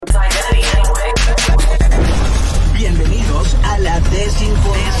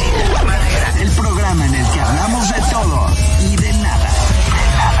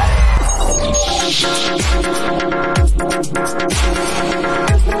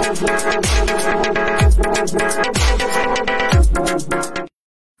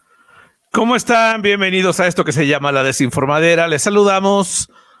¿Cómo están? Bienvenidos a esto que se llama La Desinformadera. Les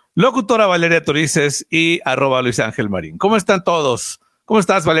saludamos locutora Valeria Torices y @Luis Ángel Marín. ¿Cómo están todos? ¿Cómo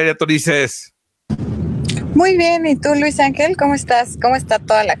estás, Valeria Torices? Muy bien, ¿y tú, Luis Ángel? ¿Cómo estás? ¿Cómo está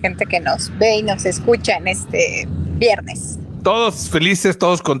toda la gente que nos ve y nos escucha en este viernes? Todos felices,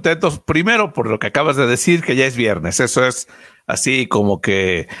 todos contentos. Primero, por lo que acabas de decir, que ya es viernes. Eso es así como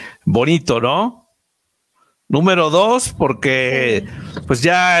que bonito, ¿no? Número 2, porque pues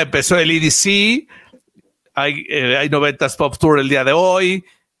ya empezó el EDC, hay 90s Pop Tour el día de hoy,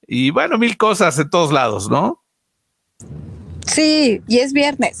 y bueno, 1000 cosas en todos lados, ¿no? Sí, y es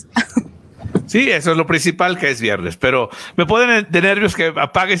viernes. Sí, eso es lo principal, que es viernes, pero me ponen de nervios que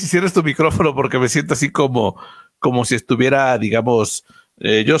apagues y cierres tu micrófono porque me siento así como si estuviera, digamos,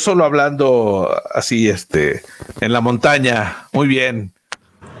 yo solo hablando así, en la montaña. Muy bien.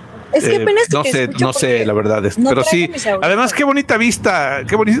 Es que apenas no sé, la verdad es, pero sí. Además, qué bonita vista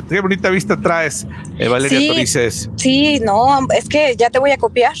traes, Valeria Torices. Sí, no, es que ya te voy a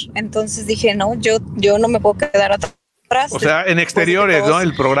copiar, entonces dije, no, yo no me puedo quedar atrás. O sea, en exteriores, ¿no?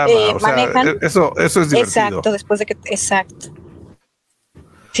 El programa, o sea, eso es divertido. Exacto, exacto.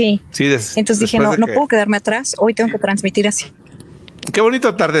 Sí, entonces dije, no puedo quedarme atrás, hoy tengo que transmitir así. Qué bonito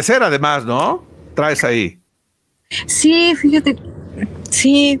atardecer, además, ¿no? Traes ahí. Sí, fíjate.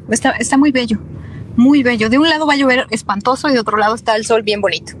 Sí, está muy bello, muy bello. De un lado va a llover espantoso y de otro lado está el sol bien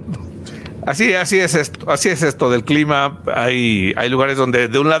bonito. Así es esto del clima. Hay lugares donde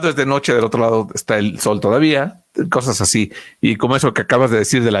de un lado es de noche, del otro lado está el sol todavía, cosas así. Y como eso que acabas de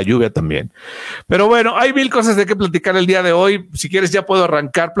decir de la lluvia también. Pero bueno, hay 1000 cosas de qué platicar el día de hoy. Si quieres ya puedo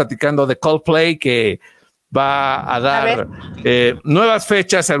arrancar platicando de Coldplay, que va a dar nuevas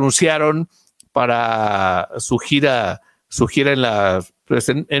fechas. Se anunciaron para su gira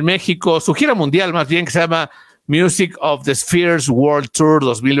en México, su gira mundial más bien, que se llama Music of the Spheres World Tour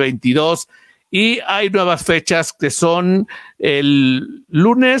 2022, y hay nuevas fechas que son el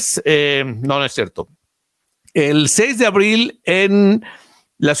lunes, no es cierto, el 6 de abril en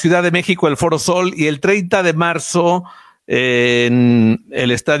la Ciudad de México, el Foro Sol, y el 30 de marzo en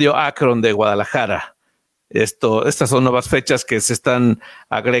el Estadio Akron de Guadalajara. Estas son nuevas fechas que se están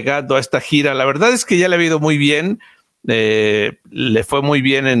agregando a esta gira. La verdad es que ya le ha ido muy bien. Le fue muy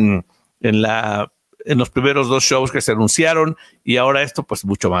bien en los primeros 2 shows que se anunciaron, y ahora esto pues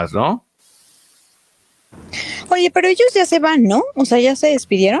mucho más, ¿no? Oye, pero ellos ya se van, ¿no? O sea, ¿ya se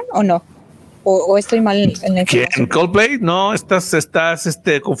despidieron o no? ¿O estoy mal en la información? ¿Quién? ¿Coldplay? No, estás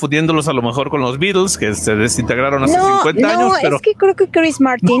confundiéndolos a lo mejor con los Beatles, que se desintegraron hace 50 años. No, es que creo que Chris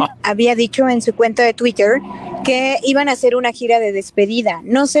Martin había dicho en su cuenta de Twitter que iban a hacer una gira de despedida.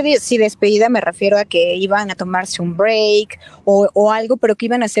 No sé si despedida me refiero a que iban a tomarse un break o algo, pero que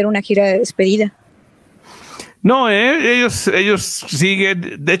iban a hacer una gira de despedida. No, ellos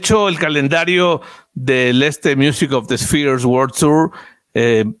siguen. De hecho, el calendario del Music of the Spheres World Tour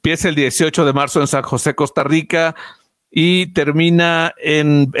empieza el 18 de marzo en San José, Costa Rica, y termina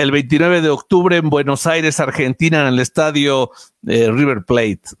el 29 de octubre en Buenos Aires, Argentina, en el estadio River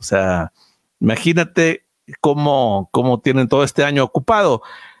Plate. O sea, imagínate cómo tienen todo este año ocupado.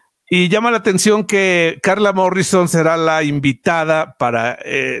 Y llama la atención que Carla Morrison será la invitada para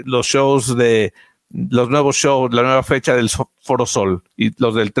los shows los nuevos shows, la nueva fecha del Foro Sol, y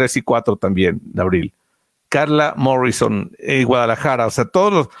los del 3 y 4 también de abril. Carla Morrison en Guadalajara, o sea,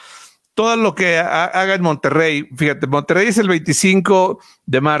 todo lo que haga en Monterrey. Fíjate, Monterrey es el 25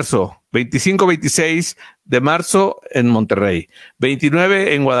 de marzo, 25-26 de marzo en Monterrey,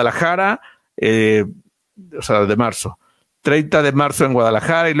 29 en Guadalajara, o sea, de marzo, 30 de marzo en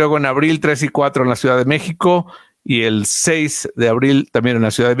Guadalajara, y luego en abril 3 y 4 en la Ciudad de México, y el 6 de abril también en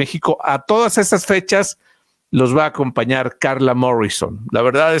la Ciudad de México. A todas esas fechas los va a acompañar Carla Morrison. La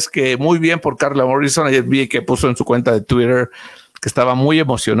verdad es que muy bien por Carla Morrison. Ayer vi que puso en su cuenta de Twitter que estaba muy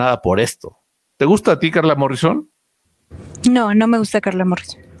emocionada por esto. ¿Te gusta a ti Carla Morrison? No me gusta Carla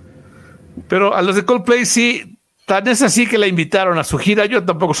Morrison. Pero a los de Coldplay sí. Tan es así que la invitaron a su gira. Yo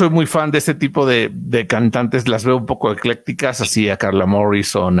tampoco soy muy fan de este tipo de cantantes. Las veo un poco eclécticas, así a Carla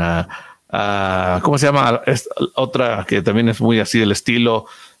Morrison, ¿cómo se llama? Otra que también es muy así del estilo,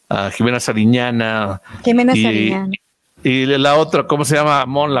 Jimena Sariñana. Y la otra, ¿cómo se llama?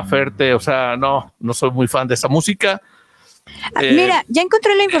 Mon Laferte. O sea, no soy muy fan de esa música. Mira, ya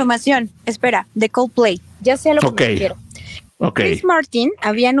encontré la información. Espera, de Coldplay. Ya sé a lo que me refiero. Ok. Chris Martin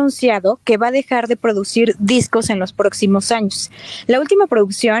había anunciado que va a dejar de producir discos en los próximos años. La última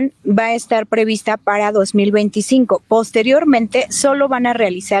producción va a estar prevista para 2025. Posteriormente, solo van a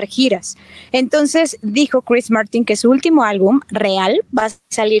realizar giras. Entonces, dijo Chris Martin que su último álbum, Real, va a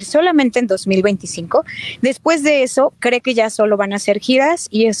salir solamente en 2025. Después de eso, cree que ya solo van a hacer giras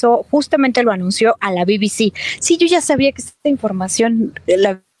y eso justamente lo anunció a la BBC. Sí, yo ya sabía que esta información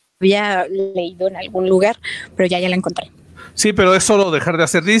la había leído en algún lugar, pero ya la encontré. Sí, pero es solo dejar de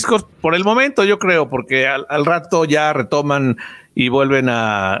hacer discos por el momento, yo creo, porque al rato ya retoman y vuelven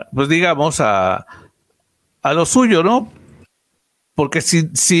a, pues digamos, a lo suyo, ¿no? Porque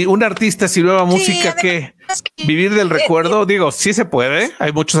si un artista, si nueva música, ¿qué? ¿Vivir del recuerdo? Digo, sí se puede.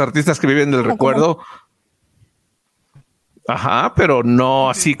 Hay muchos artistas que viven del recuerdo. Ajá, pero no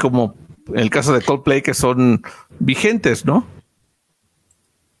así como en el caso de Coldplay, que son vigentes, ¿no?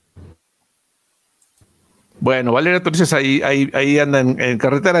 Bueno, Valeria, entonces ahí anda en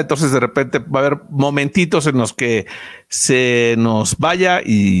carretera, entonces de repente va a haber momentitos en los que se nos vaya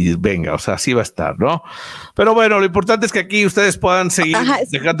y venga, o sea, así va a estar, ¿no? Pero bueno, lo importante es que aquí ustedes puedan seguir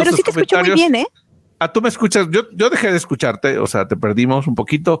dejando pero sus sí te comentarios. Escucho muy bien, ¿eh? Ah, tú me escuchas, yo dejé de escucharte, o sea, te perdimos un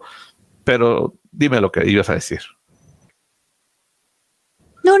poquito, pero dime lo que ibas a decir.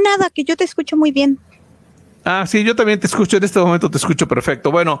 No, nada, que yo te escucho muy bien. Ah, sí, yo también te escucho, en este momento te escucho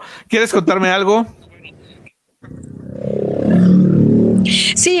perfecto. Bueno, ¿quieres contarme algo?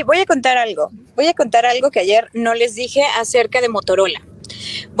 Sí, voy a contar algo. Voy a contar algo que ayer no les dije acerca de Motorola.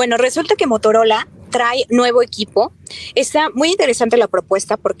 Bueno, resulta que Motorola trae nuevo equipo. Está muy interesante la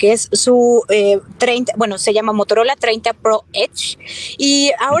propuesta porque es su 30, bueno, se llama Motorola 30 Pro Edge.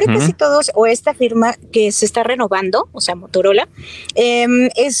 Y ahora casi todos, o esta firma que se está renovando, o sea, Motorola,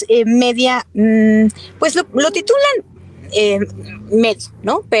 es media, pues lo titulan medio,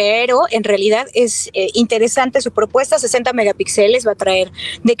 ¿no? Pero en realidad es interesante su propuesta. 60 megapíxeles va a traer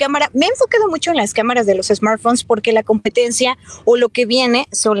de cámara. Me he enfocado mucho en las cámaras de los smartphones porque la competencia o lo que viene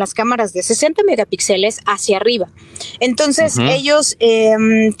son las cámaras de 60 megapíxeles hacia arriba. Entonces ellos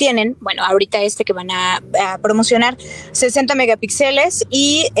tienen, bueno, ahorita que van a promocionar 60 megapíxeles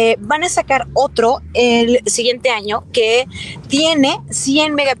y van a sacar otro el siguiente año que tiene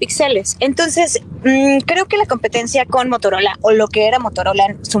 100 megapíxeles. Entonces creo que la competencia con Motorola, o lo que era Motorola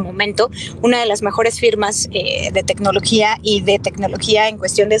en su momento, una de las mejores firmas de tecnología y de tecnología en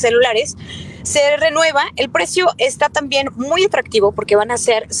cuestión de celulares, se renueva. El precio está también muy atractivo porque van a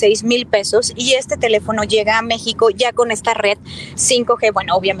ser 6,000 pesos y este teléfono llega a México ya con esta red 5G.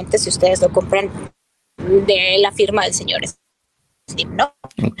 Bueno, obviamente si ustedes lo compran de la firma del señor Steve, ¿no?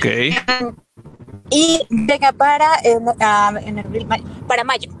 Ok. Y llega para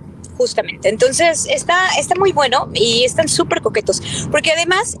mayo. Justamente, entonces está muy bueno y están súper coquetos, porque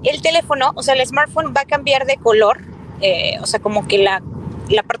además el teléfono, o sea, el smartphone va a cambiar de color, o sea, como que la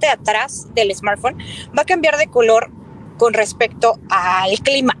parte de atrás del smartphone va a cambiar de color con respecto al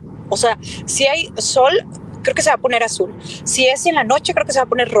clima. O sea, si hay sol, creo que se va a poner azul. Si es en la noche, creo que se va a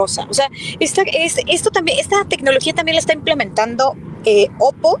poner rosa. O sea, esta tecnología también la está implementando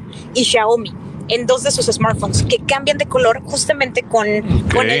Oppo y Xiaomi en 2 de sus smartphones, que cambian de color justamente con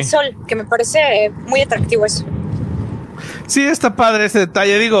el sol, que me parece muy atractivo eso. Sí, está padre ese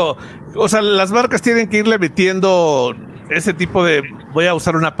detalle. Digo, o sea, las marcas tienen que irle metiendo ese tipo de, voy a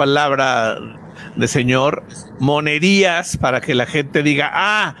usar una palabra de señor, monerías para que la gente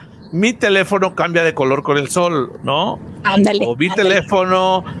diga, mi teléfono cambia de color con el sol, ¿no? Ándale. O mi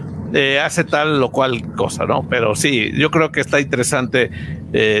teléfono hace tal o cual cosa, ¿no? Pero sí, yo creo que está interesante.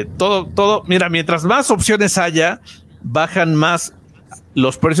 Todo, mira, mientras más opciones haya, bajan más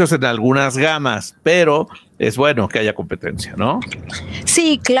los precios en algunas gamas, pero es bueno que haya competencia, ¿no?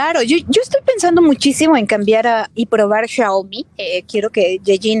 Sí, claro. Yo estoy pensando muchísimo en cambiar y probar Xiaomi. Quiero que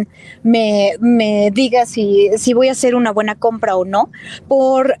Yejin me diga si voy a hacer una buena compra o no,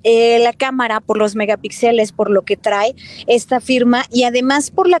 por la cámara, por los megapíxeles, por lo que trae esta firma y además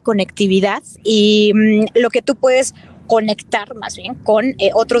por la conectividad y lo que tú puedes conectar más bien con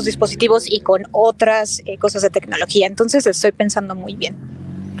otros dispositivos y con otras cosas de tecnología. Entonces estoy pensando muy bien.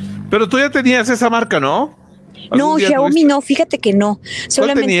 Pero tú ya tenías esa marca, ¿no? No, Xiaomi no, fíjate que no.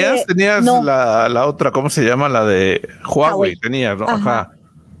 Solamente ¿Cuál tenías? Tenías no. la otra, ¿cómo se llama? La de Huawei. Tenías, ¿no? Ajá.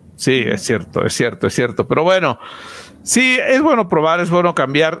 Sí, es cierto. Pero bueno, sí, es bueno probar, es bueno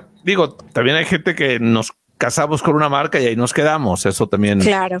cambiar. Digo, también hay gente que nos casamos con una marca y ahí nos quedamos. Eso también.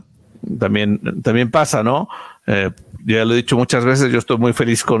 Claro. También pasa, ¿no? Ya lo he dicho muchas veces, yo estoy muy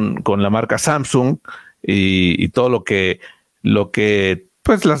feliz con la marca Samsung y todo lo que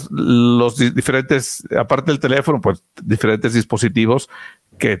pues los diferentes, aparte del teléfono, pues diferentes dispositivos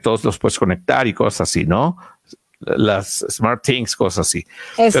que todos los puedes conectar y cosas así, ¿no? las Smart Things, cosas así.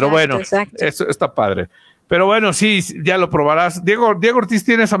 Exacto, pero bueno, exacto. eso está padre. Pero bueno, sí, ya lo probarás. Diego Ortiz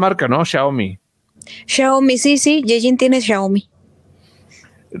tiene esa marca, ¿no? Xiaomi. Sí, Yejin tiene Xiaomi.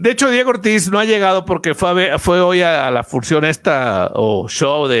 De hecho, Diego Ortiz no ha llegado porque fue hoy a la función o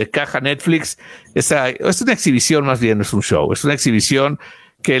show de caja Netflix. Es una exhibición, más bien, no es un show. Es una exhibición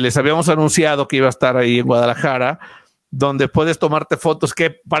que les habíamos anunciado que iba a estar ahí en Guadalajara, donde puedes tomarte fotos, que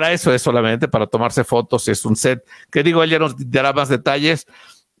para eso es solamente, para tomarse fotos. Es un set que digo, él ya nos dará más detalles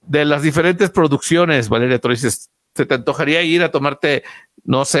de las diferentes producciones. Valeria, tú dices, ¿se te antojaría ir a tomarte,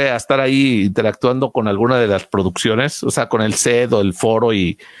 no sé, a estar ahí interactuando con alguna de las producciones? O sea, con el set o el foro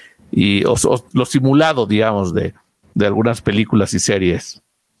o lo simulado, digamos, de algunas películas y series.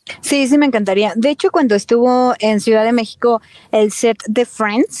 Sí, me encantaría. De hecho, cuando estuvo en Ciudad de México el set de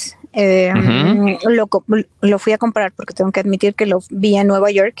Friends, lo fui a comprar porque tengo que admitir que lo vi en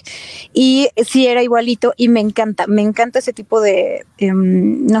Nueva York y sí era igualito y me encanta ese tipo de,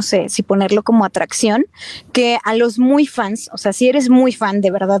 no sé si ponerlo como atracción, que a los muy fans, o sea, si eres muy fan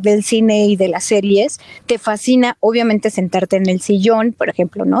de verdad del cine y de las series, te fascina obviamente sentarte en el sillón, por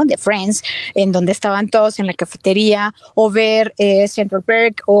ejemplo, ¿no? De Friends, en donde estaban todos en la cafetería, o ver Central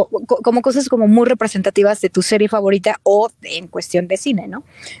Park, o como cosas como muy representativas de tu serie favorita o en cuestión de cine, ¿no?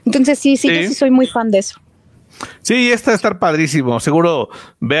 Entonces sí, yo sí soy muy fan de eso. Sí, está a estar padrísimo. Seguro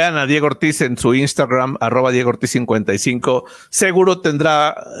vean a Diego Ortiz en su Instagram, @DiegoOrtiz55. Seguro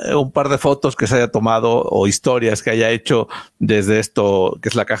tendrá un par de fotos que se haya tomado o historias que haya hecho desde esto, que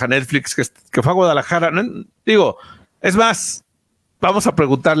es la caja Netflix, que fue a Guadalajara. Digo, es más, vamos a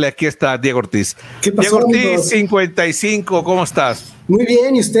preguntarle, aquí está Diego Ortiz. ¿Qué pasó, Diego Ortiz, amigos? 55, ¿cómo estás? Muy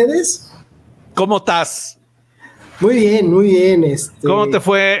bien, ¿y ustedes? ¿Cómo estás? Muy bien, muy bien. ¿Cómo te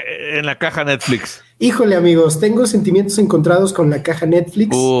fue en la caja Netflix? Híjole, amigos, tengo sentimientos encontrados con la caja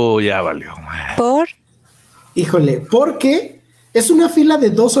Netflix. Ya valió. ¿Por? Híjole, porque es una fila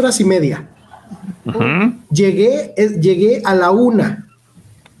de 2 horas y media. Llegué a la 1.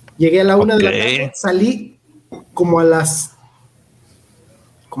 Llegué a la 1 de la tarde, salí como a las...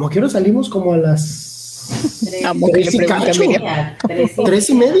 ¿Cómo a qué hora salimos? Como a las... 3 y cacho. 3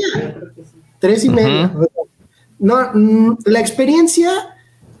 y media. 3 y media. No, la experiencia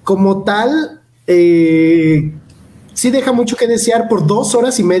como tal sí deja mucho que desear por 2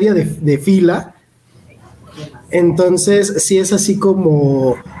 horas y media de fila. Entonces sí es así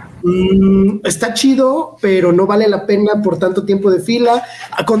como está chido, pero no vale la pena por tanto tiempo de fila.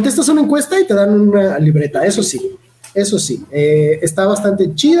 Contestas una encuesta y te dan una libreta, eso sí. Está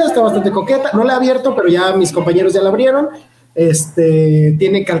bastante chida, está bastante coqueta. No la he abierto, pero ya mis compañeros ya la abrieron.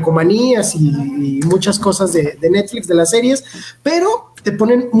 Tiene calcomanías y muchas cosas de Netflix, de las series, pero te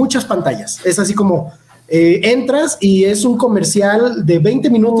ponen muchas pantallas. Es así como entras y es un comercial de 20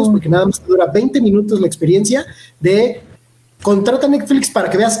 minutos, porque nada más te dura 20 minutos la experiencia de contrata Netflix para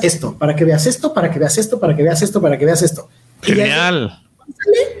que veas esto, para que veas esto, para que veas esto, para que veas esto, para que veas esto. Genial.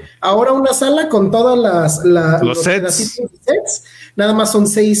 Ahora una sala con todas los sets. Nada más son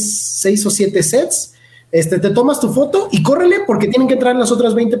 6 o 7 sets. Te tomas tu foto y córrele porque tienen que entrar las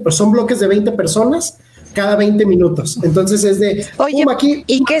otras 20, pues son bloques de 20 personas cada 20 minutos. Entonces es de... Oye, aquí,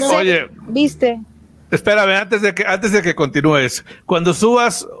 ¿y qué se viste? Espérame, antes de que continúes, cuando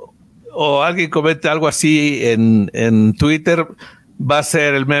subas o alguien comente algo así en Twitter, va a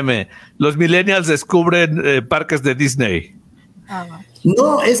ser el meme. Los millennials descubren parques de Disney.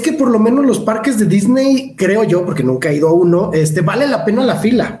 No, es que por lo menos los parques de Disney, creo yo, porque nunca he ido a uno, vale la pena la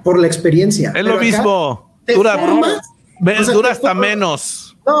fila por la experiencia. Es lo mismo. Dura hasta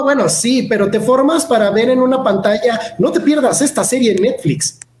menos. No, bueno, sí, pero te formas para ver en una pantalla. No te pierdas esta serie en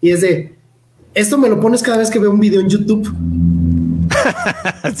Netflix. Y es de, esto me lo pones cada vez que veo un video en YouTube.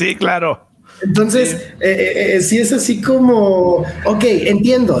 Sí, claro. Entonces, sí es así como, ok,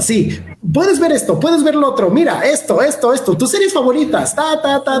 entiendo, sí. Puedes ver esto, puedes ver lo otro. Mira, esto, tus series favoritas.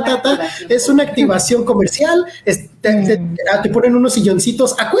 Es una activación comercial. Te ponen unos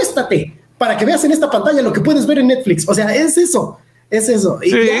silloncitos. Acuéstate para que veas en esta pantalla lo que puedes ver en Netflix. O sea, es eso. Y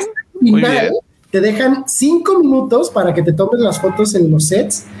sí, ya al final te dejan 5 minutos para que te tomes las fotos en los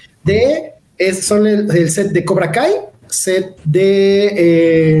sets son el set de Cobra Kai, set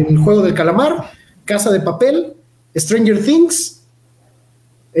de El Juego del Calamar, Casa de Papel, Stranger Things,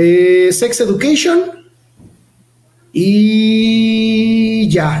 Sex Education y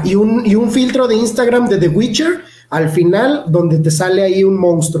ya, y un filtro de Instagram de The Witcher al final donde te sale ahí un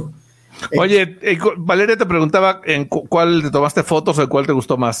monstruo. Oye, Valeria te preguntaba en cuál te tomaste fotos o en cuál te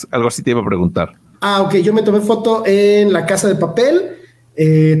gustó más. Algo así te iba a preguntar. Ok, yo me tomé foto en La Casa de Papel.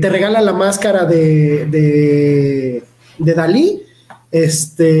 Te regala la máscara de Dalí,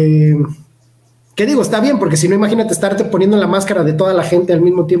 que ¿Qué digo? Está bien, porque si no, imagínate estarte poniendo la máscara de toda la gente al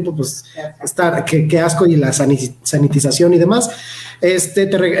mismo tiempo, pues qué asco, y la sanitización y demás.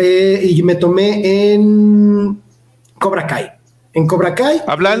 Y me tomé en Cobra Kai. En Cobra Kai.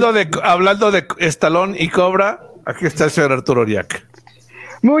 Hablando de Stallone y Cobra, aquí está el señor Arturo Uriac.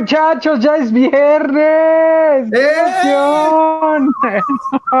 Muchachos, ya es viernes. ¡Qué emoción!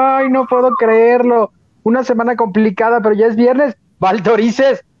 Ay, no puedo creerlo. Una semana complicada, pero ya es viernes.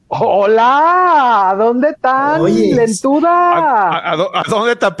 Valtorices, hola. ¿Dónde están, lentuda? ¿A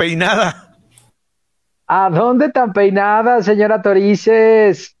dónde está peinada? ¿A dónde tan peinada, señora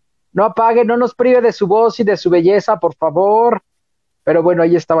Torices? No apague, no nos prive de su voz y de su belleza, por favor. Pero bueno,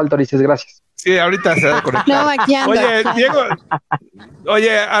 ahí está Valtorices, gracias. Sí, ahorita se va a conectar. No, aquí anda.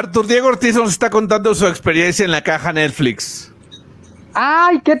 Artur, Diego Ortiz nos está contando su experiencia en la caja Netflix.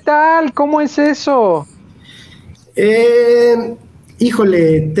 Ay, ¿qué tal? ¿Cómo es eso?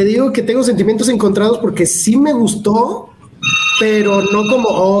 Híjole, te digo que tengo sentimientos encontrados porque sí me gustó, pero no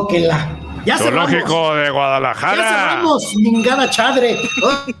como, ya Zoológico de Guadalajara. Ya cerramos, mingada chadre.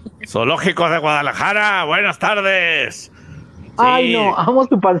 Zoológico de Guadalajara, buenas tardes. Ay, Sí. no, amo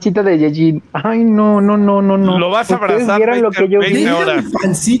tu pancita de Yejin. Ay, no. Lo vas a abrazar 20, lo que yo vi. Horas.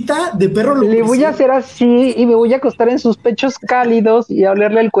 Pancita de perro. Le voy a hacer así y me voy a acostar en sus pechos cálidos y a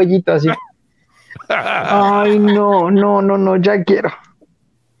olerle el cuellito así. Ay, no, ya quiero.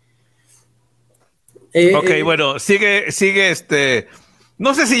 Bueno, sigue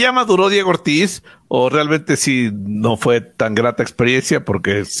no sé si ya maduró Diego Ortiz o realmente sí no fue tan grata experiencia,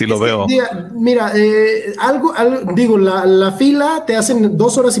 porque sí lo veo. Mira, digo, la fila, te hacen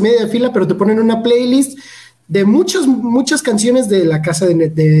 2 horas y media de fila, pero te ponen una playlist de muchas canciones de la casa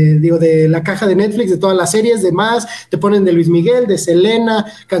de la caja de Netflix, de todas las series, demás. Te ponen de Luis Miguel, de Selena,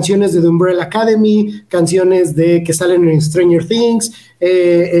 canciones de The Umbrella Academy, canciones que salen en Stranger Things,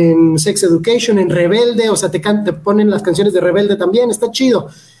 en Sex Education, en Rebelde. O sea, te ponen las canciones de Rebelde también. Está chido.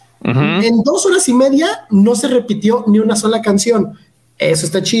 Uh-huh. En 2 horas y media no se repitió ni una sola canción. Eso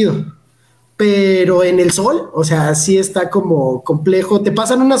está chido. Pero en el sol, o sea, sí está como complejo. Te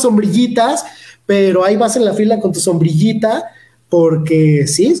pasan unas sombrillitas, pero ahí vas en la fila con tu sombrillita, porque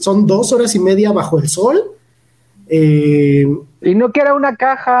sí, son 2 horas y media bajo el sol. Y no que era una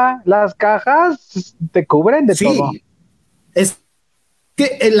caja, las cajas te cubren de todo. Es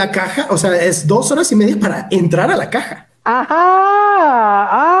que en la caja, o sea, es 2 horas y media para entrar a la caja.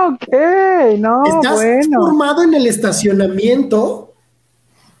 Ajá, ok, no, estás formado en el estacionamiento.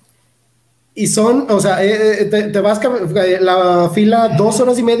 Y son, o sea, te vas la fila 2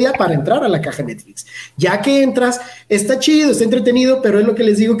 horas y media para entrar a la caja Netflix. Ya que entras, está chido, está entretenido, pero es lo que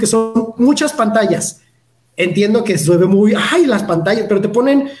les digo, que son muchas pantallas. Entiendo que se ve muy, las pantallas, pero te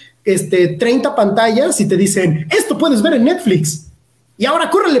ponen 30 pantallas y te dicen, esto puedes ver en Netflix. Y ahora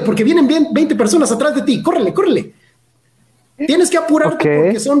córrele, porque vienen 20 personas atrás de ti, córrele. Tienes que apurarte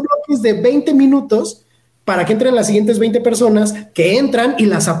porque son bloques de 20 minutos para que entren las siguientes 20 personas, que entran y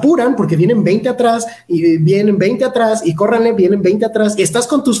las apuran porque vienen 20 atrás y vienen 20 atrás y córranle, vienen 20 atrás y estás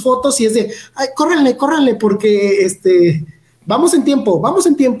con tus fotos y es de, ay, córranle porque vamos en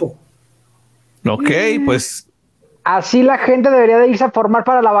tiempo. Ok, pues. Así la gente debería de irse a formar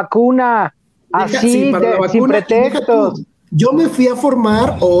para la vacuna. Así, sin pretextos. Yo me fui a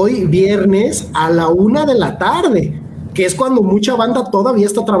formar hoy viernes a la 1 de la tarde. Que es cuando mucha banda todavía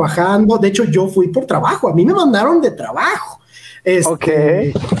está trabajando. De hecho, yo fui por trabajo. A mí me mandaron de trabajo.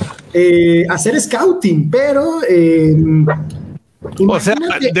 Hacer scouting, pero... o sea,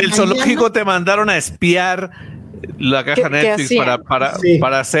 del zoológico te mandaron a espiar la caja Netflix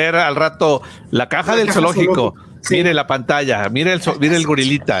para hacer al rato la caja del zoológico. Sí. Mire la pantalla, mire el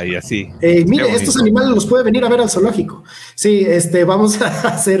gorilita y así. Mire, estos animales los puede venir a ver al zoológico. Sí, vamos a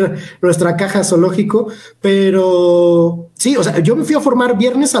hacer nuestra caja zoológico, pero sí, o sea, yo me fui a formar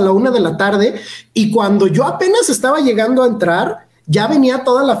viernes a la 1 de la tarde y cuando yo apenas estaba llegando a entrar, ya venía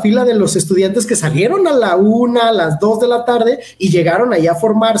toda la fila de los estudiantes que salieron a la 1, a las 2 de la tarde y llegaron allá a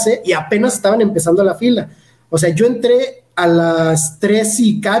formarse y apenas estaban empezando la fila. O sea, yo entré a las 3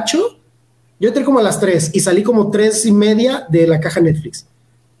 y cacho. Yo entré como a las 3 y salí como 3 y media de la caja Netflix.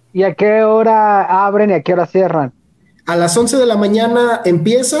 ¿Y a qué hora abren y a qué hora cierran? A las 11 de la mañana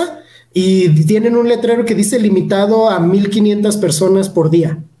empieza y tienen un letrero que dice limitado a 1,500 personas por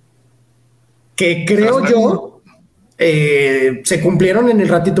día. Que creo yo se cumplieron en el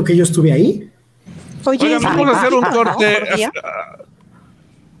ratito que yo estuve ahí. Oye, vamos a hacer un corte.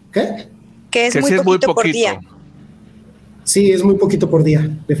 ¿Qué? Que es muy poquito por día. Sí, es muy poquito por día,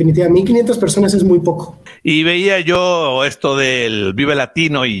 definitivamente. 1,500 personas es muy poco. Y veía yo esto del Vive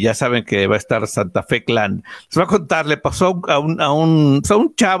Latino y ya saben que va a estar Santa Fe Clan. Les voy a contar, le pasó a un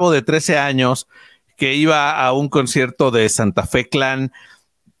chavo de 13 años que iba a un concierto de Santa Fe Clan,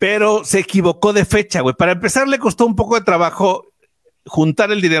 pero se equivocó de fecha, güey. Para empezar, le costó un poco de trabajo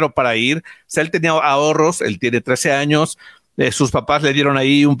juntar el dinero para ir. O sea, él tenía ahorros, él tiene 13 años, sus papás le dieron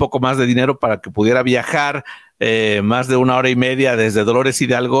ahí un poco más de dinero para que pudiera viajar más de 1 hora y media desde Dolores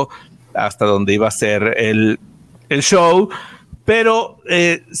Hidalgo hasta donde iba a ser el show, pero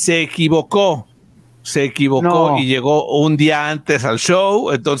se equivocó y llegó un día antes al show,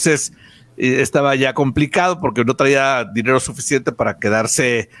 entonces estaba ya complicado porque no traía dinero suficiente para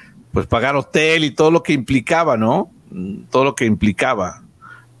quedarse, pues pagar hotel y todo lo que implicaba, ¿no? Todo lo que implicaba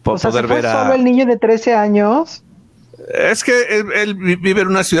por poder ver a... ¿Solo el niño de 13 años? Es que él vive en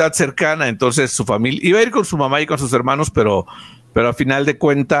una ciudad cercana, entonces su familia iba a ir con su mamá y con sus hermanos, pero a final de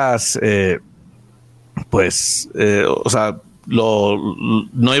cuentas, o sea,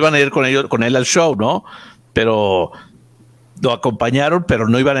 no iban a ir con él al show, ¿no? Pero lo acompañaron, pero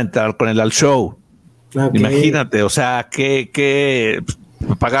no iban a entrar con él al show. Okay. Imagínate, o sea, que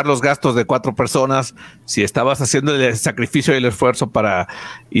pagar los gastos de 4 personas si estabas haciendo el sacrificio y el esfuerzo para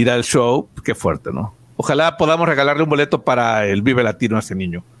ir al show, qué fuerte, ¿no? Ojalá podamos regalarle un boleto para el Vive Latino a ese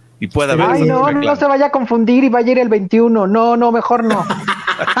niño y pueda ver. Ay, no se vaya a confundir y vaya a ir el 21. No, mejor no.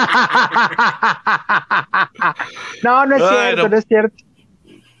 No es cierto, no es cierto.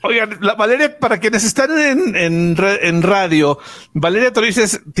 Oigan, Valeria, para quienes están en radio, Valeria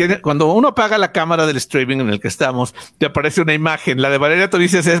Torices tiene, cuando uno apaga la cámara del streaming en el que estamos, te aparece una imagen. La de Valeria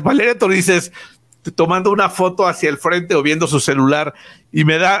Torices es Valeria Torices tomando una foto hacia el frente o viendo su celular, y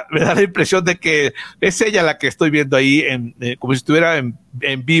me da la impresión de que es ella la que estoy viendo ahí como si estuviera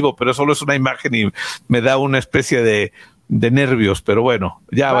en vivo, pero solo es una imagen y me da una especie de nervios, pero bueno,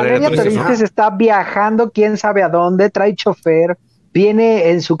 ya Valeria Torices está viajando quién sabe a dónde, trae chofer,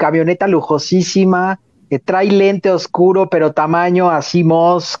 viene en su camioneta lujosísima, trae lente oscuro, pero tamaño así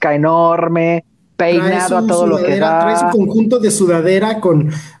mosca, enorme, peinado a todo lo que da. Trae su conjunto de sudadera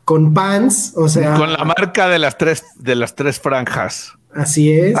con pants, o sea. Con la marca de las tres franjas.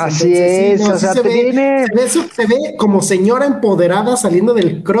 Así es. Así es, o sea, se ve como señora empoderada saliendo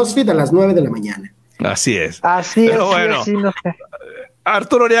del CrossFit a las 9 de la mañana. Así es. Así pero es, bueno, sí, no sé.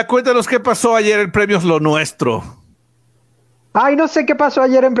 Arturo Orea, cuéntanos qué pasó ayer en Premios Lo Nuestro. Ay, no sé qué pasó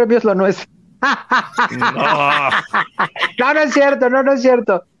ayer en Premios Lo Nuestro. No es cierto, no es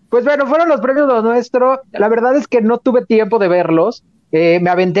cierto. Pues bueno, fueron los Premios Lo Nuestro. La verdad es que no tuve tiempo de verlos. Me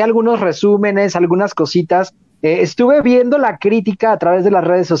aventé algunos resúmenes, algunas cositas. Estuve viendo la crítica a través de las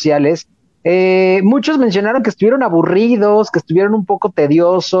redes sociales. Muchos mencionaron que estuvieron aburridos, que estuvieron un poco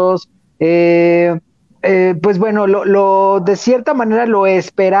tediosos. Pues bueno, de cierta manera lo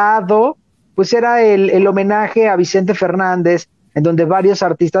esperado, pues era el homenaje a Vicente Fernández, en donde varios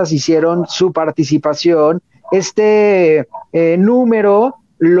artistas hicieron su participación. Este número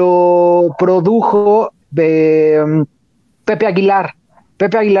lo produjo Pepe Aguilar.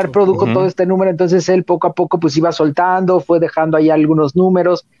 Pepe Aguilar produjo todo este número, entonces él poco a poco pues iba soltando, fue dejando ahí algunos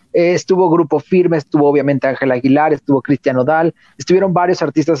números. Estuvo Grupo Firme, estuvo obviamente Ángel Aguilar, estuvo Cristian Nodal, estuvieron varios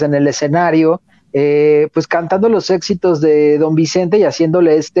artistas en el escenario, pues cantando los éxitos de Don Vicente y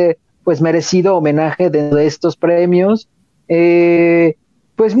haciéndole pues merecido homenaje de estos premios.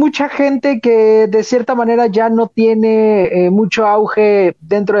 Pues mucha gente que de cierta manera ya no tiene mucho auge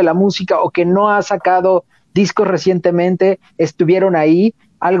dentro de la música o que no ha sacado discos recientemente, estuvieron ahí,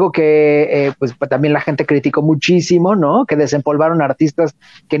 algo que pues también la gente criticó muchísimo, ¿no? Que desempolvaron artistas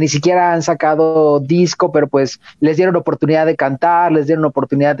que ni siquiera han sacado disco, pero pues les dieron oportunidad de cantar, les dieron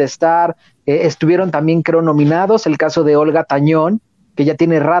oportunidad de estar, estuvieron también creo nominados, el caso de Olga Tañón, que ya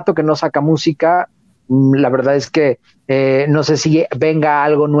tiene rato que no saca música. La verdad es que no sé si venga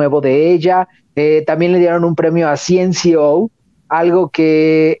algo nuevo de ella. También le dieron un premio a Ciencio, algo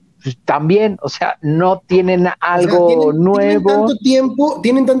que también, o sea, no tienen algo nuevo.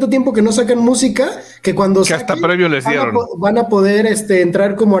 Tienen tanto tiempo que no sacan música que cuando que hasta premio les dieron. Van a poder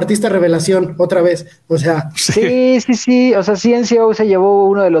entrar como artista revelación otra vez. O sea, sí. O sea, Ciencio se llevó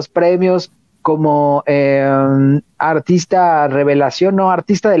uno de los premios como artista revelación, no,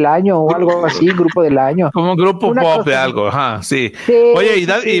 artista del año o algo así, grupo del año. Como un grupo pop de algo, ajá, sí. Oye,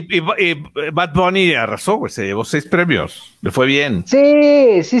 y Bad Bunny arrasó, güey, se llevó 6 premios, le fue bien.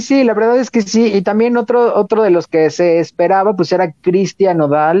 Sí, la verdad es que sí, y también otro de los que se esperaba, pues era Cristian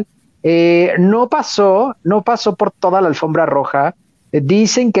Nodal. No pasó por toda la alfombra roja.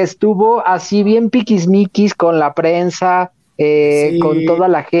 Dicen que estuvo así bien piquismiquis con la prensa, con toda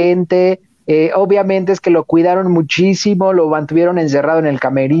la gente. Obviamente es que lo cuidaron muchísimo, lo mantuvieron encerrado en el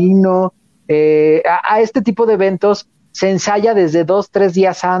camerino. A este tipo de eventos se ensaya desde 2-3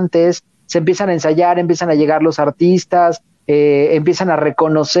 días antes, se empiezan a ensayar, empiezan a llegar los artistas, empiezan a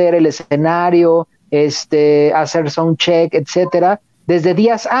reconocer el escenario, hacer soundcheck, etcétera, desde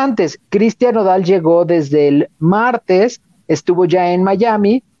días antes. Cristian Nodal llegó desde el martes, estuvo ya en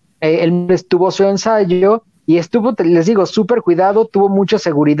Miami, él estuvo su ensayo y estuvo, les digo, súper cuidado, tuvo mucha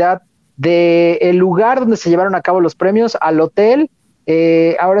seguridad del lugar donde se llevaron a cabo los premios al hotel.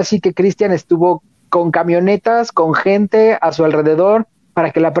 Ahora sí que Cristian estuvo con camionetas, con gente a su alrededor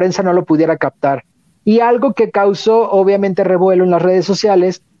para que la prensa no lo pudiera captar. Y algo que causó obviamente revuelo en las redes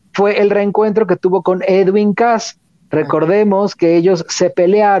sociales fue el reencuentro que tuvo con Eduin Caz. Recordemos que ellos se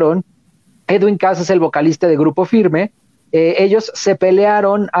pelearon. Eduin Caz es el vocalista de Grupo Firme. Ellos se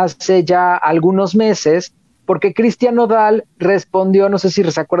pelearon hace ya algunos meses porque Cristian Nodal respondió, no sé si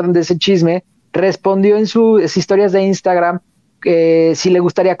se acuerdan de ese chisme, respondió en sus historias de Instagram si le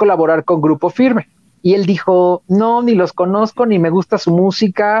gustaría colaborar con Grupo Firme. Y él dijo, no, ni los conozco, ni me gusta su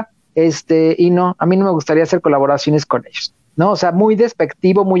música, y no, a mí no me gustaría hacer colaboraciones con ellos, ¿no? O sea, muy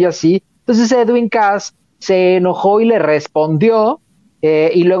despectivo, muy así. Entonces Eduin Caz se enojó y le respondió,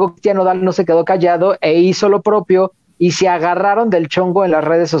 y luego Cristian Nodal no se quedó callado e hizo lo propio, y se agarraron del chongo en las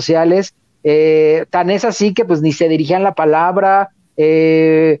redes sociales. Tan es así que pues ni se dirigían la palabra.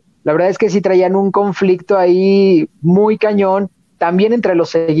 La verdad es que sí traían un conflicto ahí muy cañón, también entre los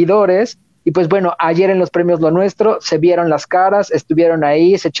seguidores. Y pues bueno, ayer en los Premios Lo Nuestro se vieron las caras, estuvieron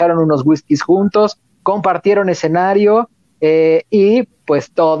ahí, se echaron unos whiskies juntos, compartieron escenario, y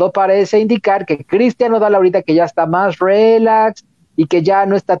pues todo parece indicar que Cristian Nodal ahorita que ya está más relax y que ya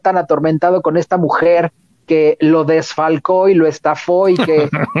no está tan atormentado con esta mujer que lo desfalcó y lo estafó y que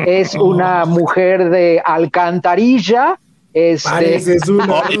es una mujer de alcantarilla. Pareces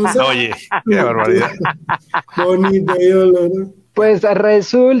una Oye, qué barbaridad. Bonito, pues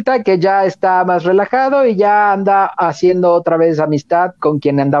resulta que ya está más relajado y ya anda haciendo otra vez amistad con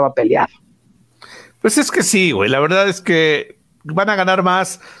quien andaba peleado. Pues es que sí, güey, la verdad es que van a ganar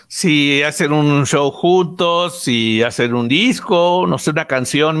más si hacen un show juntos, si hacen un disco, no sé, una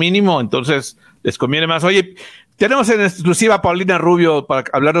canción mínimo, entonces les conviene más. Oye, tenemos en exclusiva a Paulina Rubio para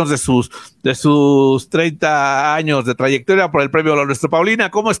hablarnos de sus 30 años de trayectoria por el Premio Lo Nuestro. Paulina,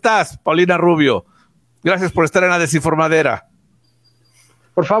 ¿cómo estás? Paulina Rubio, gracias por estar en La Desinformadera.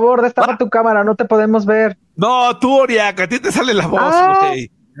 Por favor, destapa tu cámara, no te podemos ver. No, tú, Oriaca, a ti te sale la voz, güey.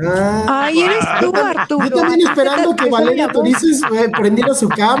 Ay, eres tú, Arturo. Yo también esperando que Valeria Torices prendiera su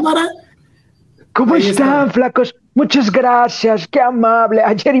cámara. ¿Cómo Ahí están, está. flacos? Muchas gracias, qué amable.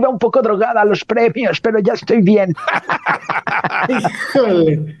 Ayer iba un poco drogada a los premios, pero ya estoy bien.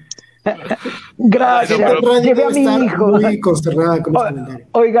 Híjole. Gracias. Llevé a mi hijo. Muy consternada con los comentarios.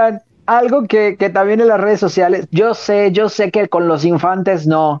 Oigan, algo que también en las redes sociales, yo sé que con los infantes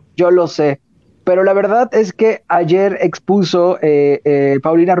no, yo lo sé, pero la verdad es que ayer expuso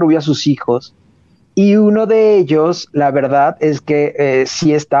Paulina Rubio a sus hijos y uno de ellos, la verdad es que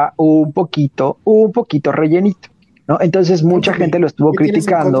sí está un poquito rellenito, ¿no? Entonces mucha gente lo estuvo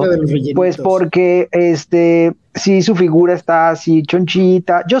criticando, pues porque sí su figura está así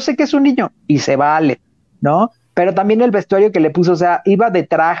chonchita. Yo sé que es un niño y se vale, ¿no? Pero también el vestuario que le puso, o sea, iba de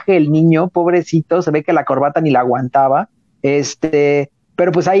traje el niño, pobrecito, se ve que la corbata ni la aguantaba,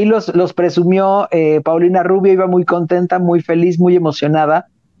 pero pues ahí los presumió. Paulina Rubio iba muy contenta, muy feliz, muy emocionada,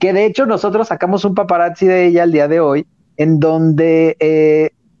 que de hecho nosotros sacamos un paparazzi de ella el día de hoy, en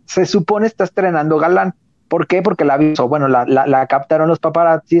donde se supone está estrenando galán. ¿Por qué? Porque la captaron los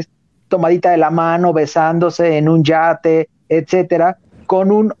paparazzis, tomadita de la mano, besándose en un yate, etcétera,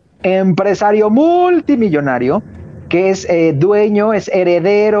 con un empresario multimillonario que es dueño, es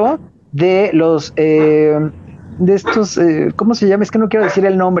heredero de los de estos, ¿cómo se llama? Es que no quiero decir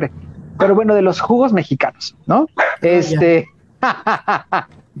el nombre, pero bueno, de los jugos mexicanos, ¿no? ¿De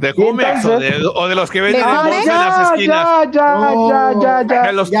Jumex o de los que venden en bolsa en las esquinas? Ya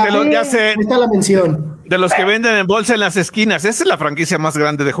está la mención. De los que venden en bolsa en las esquinas. Esa es la franquicia más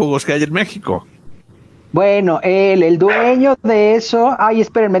grande de jugos que hay en México. Bueno, el dueño de eso. Ay,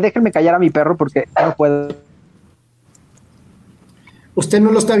 espérenme, déjenme callar a mi perro porque no puedo. Usted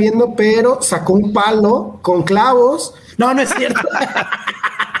no lo está viendo, pero sacó un palo con clavos. No, no es cierto.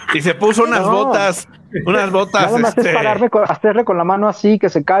 Y se puso unas botas. Nada más es hacerle con la mano así, que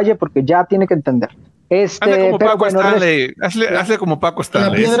se calle, porque ya tiene que entender. Hazle como Paco Stanley. Hazle como Paco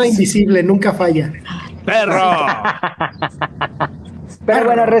Stanley. La piedra invisible nunca falla. ¡Perro! Pero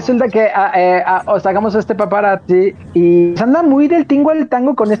bueno, resulta que sacamos este paparazzi y anda muy del tingo al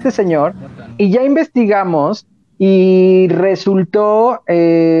tango con este señor, y ya investigamos y resultó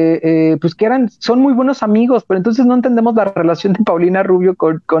pues que son muy buenos amigos, pero entonces no entendemos la relación de Paulina Rubio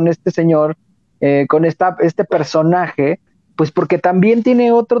con este señor, con este personaje, pues porque también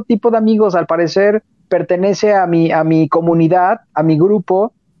tiene otro tipo de amigos. Al parecer pertenece a mi comunidad, a mi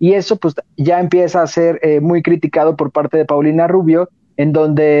grupo, y eso pues ya empieza a ser muy criticado por parte de Paulina Rubio, en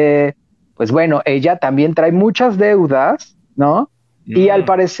donde, pues bueno, ella también trae muchas deudas, ¿no? Y al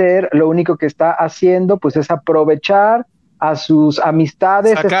parecer lo único que está haciendo pues es aprovechar a sus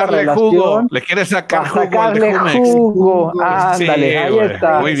amistades, sacarle esta relación. Jugo. Le quiere sacar jugo. Sacarle jugo. Ándale, sí, ahí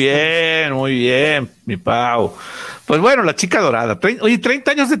está. Muy bien, mi Pau. Pues bueno, la chica dorada. Oye,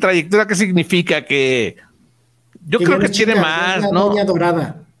 30 años de trayectoria, ¿qué significa? Que yo creo que tiene más, ¿no? Doña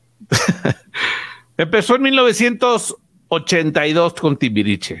dorada. Empezó en 1982 con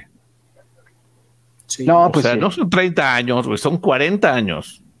Timbiriche. Sí. No, pues o sea, sí. no son 30 años, güey, son 40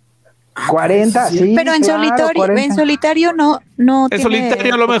 años. 40, sí. Pero en claro, solitario, 40. en solitario no En tiene...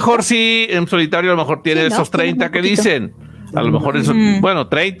 solitario a lo mejor sí, en solitario a lo mejor tiene Sí, ¿no? esos 30 que Tiene un dicen. A lo mejor eso, bueno,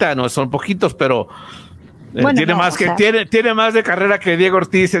 30 no son poquitos, pero Bueno, tiene no, más o que sea, tiene más de carrera que Diego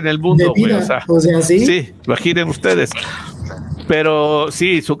Ortiz en el mundo, De vida, güey, o sea, ¿sí? Sí, imaginen ustedes. Pero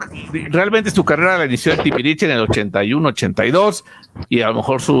sí, realmente su carrera la inició en Timbiriche en el 81, 82 y a lo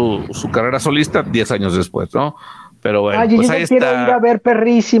mejor su carrera solista 10 años después, ¿no? Pero bueno, Ay, pues yo ahí quiero ir a está. ver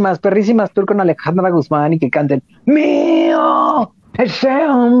Perrísimas Tour con Alejandra Guzmán y que canten mío, ese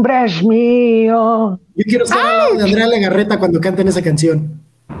hombre es mío. Yo quiero estar al lado de Andrea Legarreta cuando canten esa canción.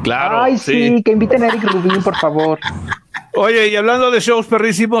 Claro, Ay, sí, que inviten a Eric Rubín, por favor. Oye, y hablando de shows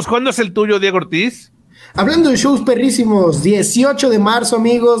perrísimos, ¿cuándo es el tuyo, Diego Ortiz? Hablando de shows perrísimos, 18 de marzo,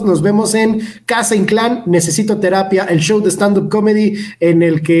 amigos, nos vemos en Casa Inclán, Necesito Terapia, el show de stand-up comedy en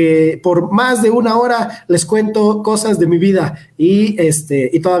el que por más de una hora les cuento cosas de mi vida y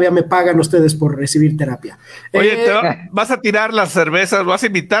todavía me pagan ustedes por recibir terapia. Oye, ¿vas a tirar las cervezas, vas a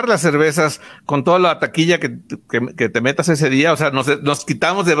invitar las cervezas con toda la taquilla que te metas ese día? O sea, nos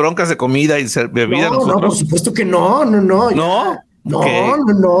quitamos de broncas de comida y bebida No, nosotros. no, por supuesto que no. ¿No? No, Okay.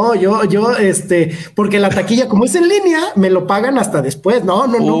 no, yo, porque la taquilla, como es en línea, me lo pagan hasta después. No,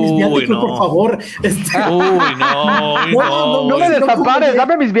 mis viáticos, por favor. No me desampares,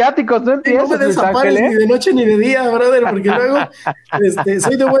 dame mis viáticos, no empieces. No me desampares ni de noche ni de día, brother, porque luego,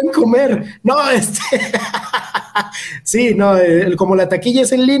 soy de buen comer. No, sí, no, como la taquilla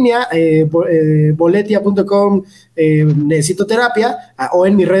es en línea, boletia.com, necesito terapia, o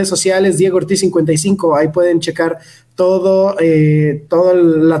en mis redes sociales, Diego Ortiz 55, ahí pueden checar toda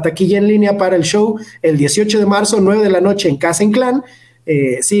la taquilla en línea para el show, el 18 de marzo, 9 de la noche en Casa Inclán.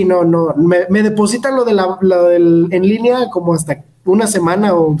 Sí, me depositan lo del en línea como hasta una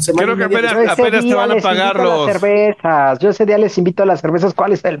semana o semana. Creo que apenas te van a pagar los cervezas. Yo ese día les invito a las cervezas.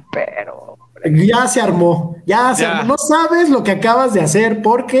 ¿Cuál es el pero? Ya se armó. No sabes lo que acabas de hacer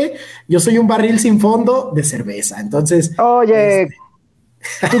porque yo soy un barril sin fondo de cerveza. Entonces, oye,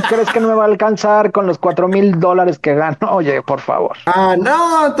 ¿tú crees que no me va a alcanzar con los $4,000 que gano? Oye, por favor.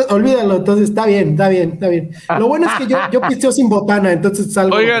 No, olvídalo. Entonces está bien. Lo bueno es que yo pisteo sin botana, entonces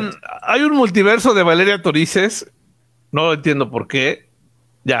salgo. Oigan, hay un multiverso de Valeria Torices. No entiendo por qué.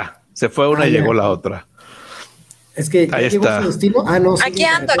 Ya, se fue una y llegó la otra. Es que ahí llegó está. su destino. No, sí, aquí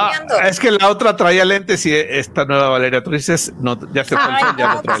ando. Es que la otra traía lentes y esta nueva Valeria Torices ya se fue el sol,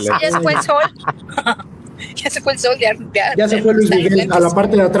 ya no trae lentes. Ya se fue el sol. Ya se fue el sol. Ya se fue Luis Miguel a la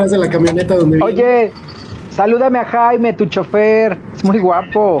parte de atrás de la camioneta donde viene. Oye, salúdame a Jaime, tu chofer. Es muy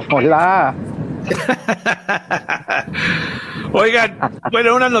guapo. Hola. Oigan,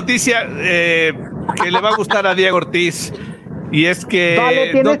 bueno, una noticia que le va a gustar a Diego Ortiz. Y es que...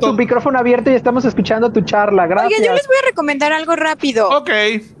 Vale, tienes tu micrófono abierto y estamos escuchando tu charla. Gracias. Oigan, yo les voy a recomendar algo rápido. Ok,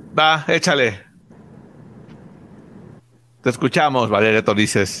 va, échale. Te escuchamos, Valeria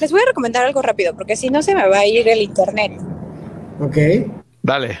Torices. Les voy a recomendar algo rápido, porque si no se me va a ir el internet. Ok.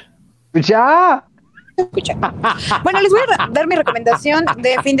 Dale. Ya. Escucha. Bueno, les voy a dar mi recomendación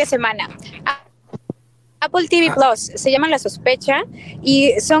de fin de semana. Apple TV Plus, se llama La Sospecha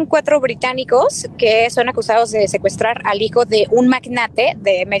y son 4 británicos que son acusados de secuestrar al hijo de un magnate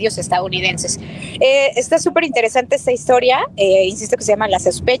de medios estadounidenses. Está súper interesante esta historia, insisto que se llama La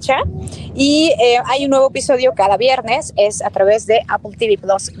Sospecha y hay un nuevo episodio cada viernes, es a través de Apple TV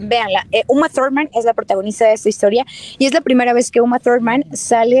Plus, véanla. Uma Thurman es la protagonista de esta historia y es la primera vez que Uma Thurman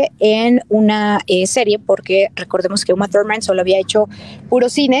sale en una serie, porque recordemos que Uma Thurman solo había hecho puro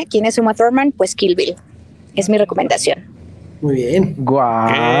cine. ¿Quién es Uma Thurman? Pues Kill Bill. Es mi recomendación. Muy bien.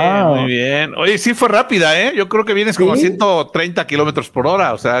 Guau. Muy bien. Oye, sí fue rápida, ¿eh? Yo creo que vienes como a 130 kilómetros por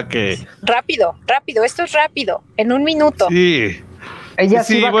hora, o sea que... Rápido. Esto es rápido. En un minuto. Sí. Ella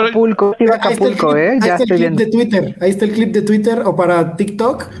sí va a Acapulco, Ahí está el clip de Twitter. Ahí está el clip de Twitter o para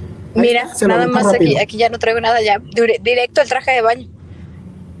TikTok. Mira, nada más aquí ya no traigo nada ya. Directo al traje de baño.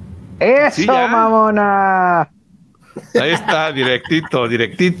 ¡Eso, Sí, ya. mamona! Ahí está,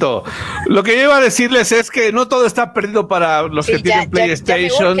 directito. Lo que yo iba a decirles es que no todo está perdido para los que tienen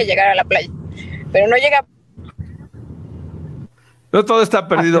PlayStation. Ya me urge llegar a la playa, pero no llega. No todo está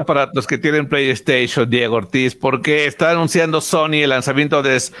perdido para los que tienen PlayStation, Diego Ortiz, porque está anunciando Sony el lanzamiento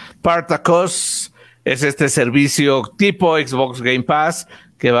de Spartacus. Es este servicio tipo Xbox Game Pass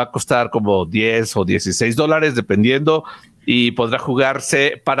que va a costar como $10 o $16, dependiendo, y podrá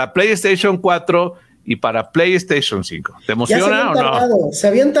jugarse para PlayStation 4 y para PlayStation 5. ¿Te emociona o no? Se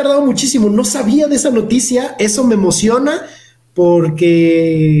habían tardado muchísimo. No sabía de esa noticia. Eso me emociona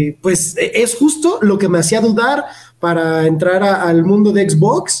porque pues es justo lo que me hacía dudar para entrar al mundo de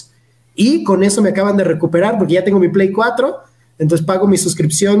Xbox, y con eso me acaban de recuperar porque ya tengo mi Play 4, entonces pago mi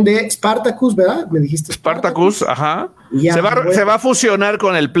suscripción de Spartacus, ¿verdad? Me dijiste Spartacus, ajá. Se va a fusionar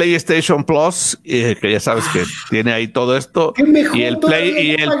con el PlayStation Plus, que ya sabes que tiene ahí todo esto. ¿Qué mejor?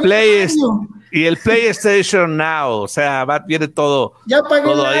 Y el PlayStation Now, o sea, viene todo. Ya pagué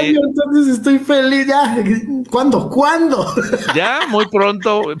todo el ahí. año, entonces estoy feliz. Ya. ¿Cuándo? Ya, muy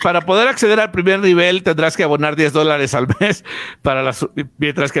pronto. Para poder acceder al primer nivel tendrás que abonar $10 al mes,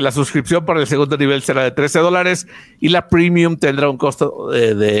 mientras que la suscripción para el segundo nivel será de $13 y la Premium tendrá un costo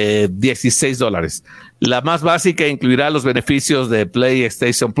de $16. La más básica incluirá los beneficios de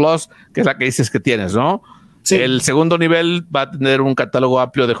PlayStation Plus, que es la que dices que tienes, ¿no? Sí. El segundo nivel va a tener un catálogo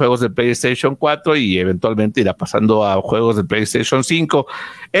amplio de juegos de PlayStation 4 y eventualmente irá pasando a juegos de PlayStation 5.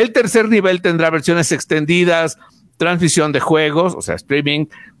 El tercer nivel tendrá versiones extendidas, transmisión de juegos, o sea, streaming,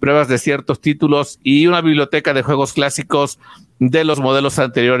 pruebas de ciertos títulos y una biblioteca de juegos clásicos de los modelos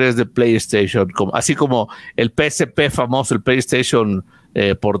anteriores de PlayStation, así como el PSP famoso, el PlayStation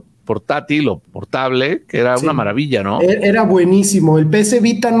portátil o portable, que era una maravilla, ¿no? Era buenísimo. El PS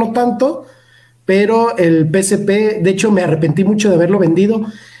Vita no tanto, pero el PSP, de hecho, me arrepentí mucho de haberlo vendido.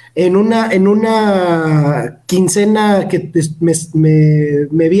 En una quincena que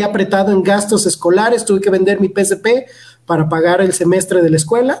me vi apretado en gastos escolares, tuve que vender mi PSP para pagar el semestre de la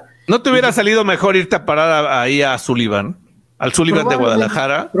escuela. ¿No te hubiera salido mejor irte a parar ahí a Sullivan? Al Sullivan de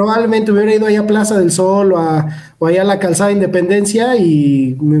Guadalajara. Probablemente me hubiera ido ahí a Plaza del Sol o allá a la Calzada Independencia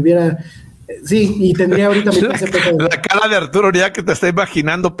y me hubiera... Sí, y tendría ahorita mi PSP. La cara de Arturo ya que te está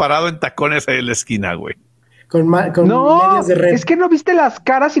imaginando parado en tacones ahí en la esquina, güey. Con medias de red. Es que no viste las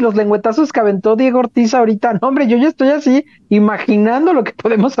caras y los lengüetazos que aventó Diego Ortiz ahorita. No, hombre, yo ya estoy así imaginando lo que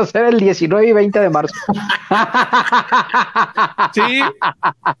podemos hacer el 19 y 20 de marzo. Sí.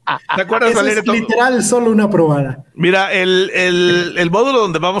 ¿Te acuerdas, Valeria? Es literal solo una probada. Mira, el módulo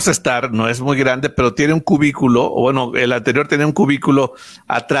donde vamos a estar no es muy grande, pero tiene un cubículo, o bueno, el anterior tenía un cubículo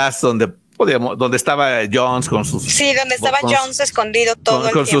atrás donde estaba Jones con sus... Sí, donde estaba Jones escondido todo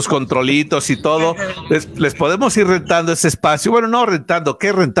el con tiempo. sus controlitos y todo. Les podemos ir rentando ese espacio. Bueno, no rentando,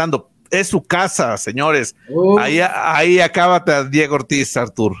 ¿qué rentando? Es su casa, señores. Ahí acábate a Diego Ortiz,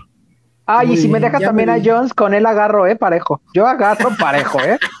 Artur. Ay, y si me deja también a Jones, con él agarro, parejo. Yo agarro parejo,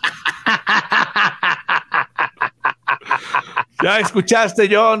 Ya escuchaste,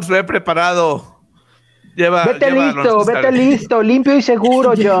 Jones, lo he preparado. Vete listo, limpio y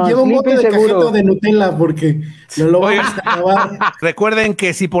seguro, John. Lleva un bote de cajeta de Nutella porque no lo vamos a acabar. Recuerden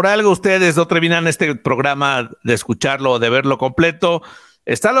que si por algo ustedes no terminan este programa de escucharlo o de verlo completo,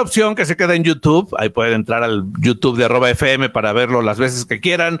 está la opción que se queda en YouTube. Ahí pueden entrar al YouTube de @FM para verlo las veces que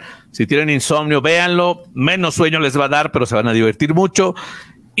quieran. Si tienen insomnio, véanlo. Menos sueño les va a dar, pero se van a divertir mucho.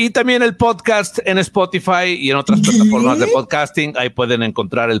 Y también el podcast en Spotify y en otras plataformas de podcasting. Ahí pueden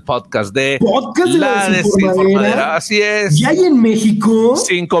encontrar el podcast de La Desinformadera. Así es. ¿Ya hay en México?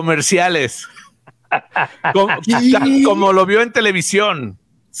 Sin comerciales. Como lo vio en televisión.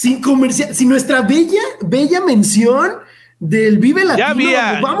 Sin comerciales. Sin nuestra bella mención del Vive Latino.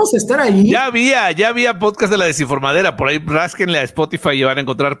 Vamos a estar ahí. Ya había podcast de La Desinformadera. Por ahí rásquenle a Spotify y van a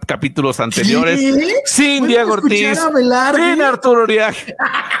encontrar capítulos anteriores. ¿Qué? Sin Diego Ortiz. Sin Arturo Uriaga.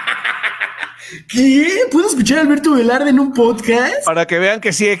 ¿Qué? ¿Puedo escuchar a Alberto Velarde en un podcast? Para que vean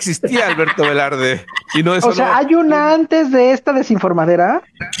que sí existía Alberto Velarde. Y no, eso o sea, ¿hay una antes de esta Desinformadera?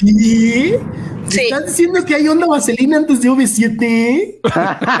 ¿Qué? Sí. ¿Estás diciendo que hay onda vaselina antes de OV7?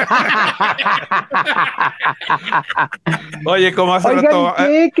 Oye, como hace rato...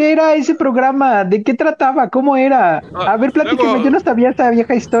 ¿Qué era ese programa? ¿De qué trataba? ¿Cómo era? A ver, platíqueme, yo no sabía esta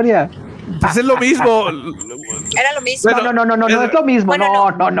vieja historia. Pues es lo mismo. Era lo mismo. No es lo mismo.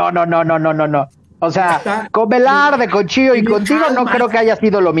 Bueno, No. O sea, con Velarde, con Chío y contigo no creo que haya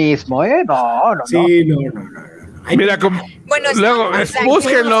sido lo mismo, ¿eh? No. Sí, no. Mira, bueno, luego,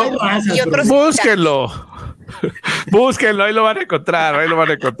 búsquenlo. Y otros Búsquenlo. Búsquenlo, ahí lo van a encontrar,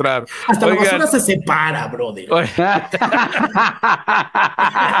 Hasta la basura se separa, brother.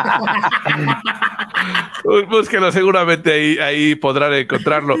 Búsquenlo, seguramente ahí podrán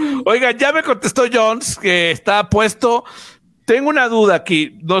encontrarlo. Oigan, ya me contestó Jones que está puesto. Tengo una duda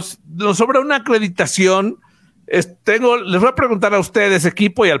aquí. Nos sobra una acreditación. Les voy a preguntar a ustedes,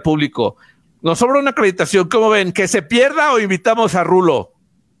 equipo, y al público. Nos sobra una acreditación. ¿Cómo ven? ¿Que se pierda o invitamos a Rulo?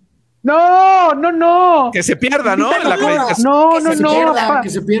 No. Que se pierda, ¿no? La acreditación. Que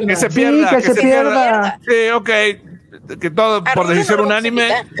se pierda. Que se pierda. Sí, ok. Que todo por decisión unánime.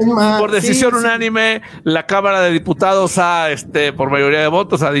 Por decisión unánime, la Cámara de Diputados por mayoría de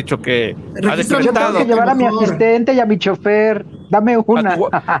votos ha dicho que ha decretado. Yo tengo que llevar a mi asistente y a mi chofer. Dame una.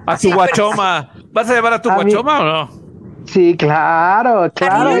 A tu guachoma. ¿Vas a llevar a tu guachoma o no? Sí, claro,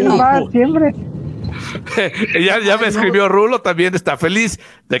 él va siempre. ya me escribió Rulo, también está feliz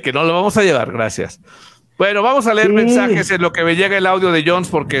de que no lo vamos a llevar, gracias. Bueno, vamos a leer mensajes en lo que me llega el audio de Jones,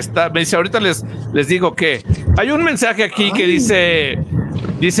 porque me dice, ahorita les digo que hay un mensaje aquí que dice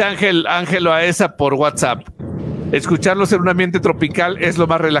Ángelo Aesa por WhatsApp. Escucharlos en un ambiente tropical es lo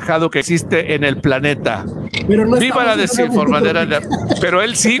más relajado que existe en el planeta. Pero no viva la desinformadera. Pero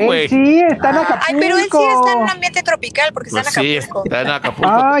él sí, güey. Sí, está en Acapulco. Ay, pero él sí está en un ambiente tropical porque está en Acapulco. Sí, está en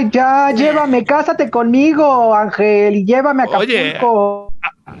Acapulco. Ay, ya, llévame, cásate conmigo, Ángel, y llévame a Acapulco. Oye,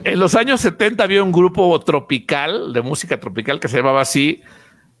 en los años 70 había un grupo tropical, de música tropical, que se llamaba así.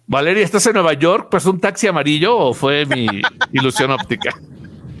 Valeria, ¿estás en Nueva York? ¿Pues un taxi amarillo o fue mi ilusión óptica?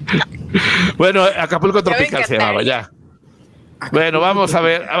 Bueno, Acapulco Tropical se llamaba, ya. Bueno, vamos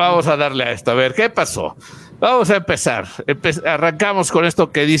a darle a esto. A ver, ¿qué pasó? Vamos a empezar. Arrancamos con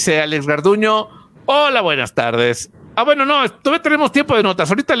esto que dice Alex Garduño. Hola, buenas tardes. Bueno, no, todavía tenemos tiempo de notas.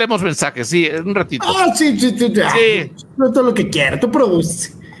 Ahorita leemos mensajes, sí, en un ratito. Sí. No todo lo que quiera, tú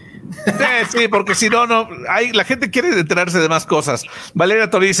produces. Sí, porque si no, la gente quiere enterarse de más cosas. Valeria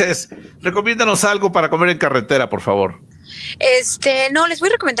Torices, recomiéndanos algo para comer en carretera, por favor. No, les voy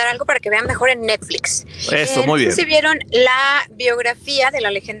a recomendar algo para que vean mejor en Netflix. Eso, muy bien. ¿Se vieron la biografía de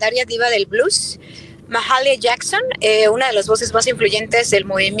la legendaria diva del blues, Mahalia Jackson, una de las voces más influyentes del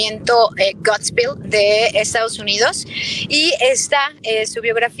movimiento gospel de Estados Unidos? Y está su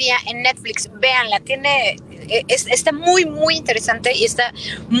biografía en Netflix. Véanla, está muy, muy interesante y está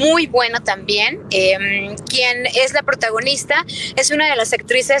muy buena también. Quien es la protagonista es una de las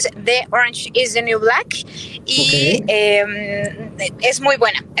actrices de Orange is the New Black y es muy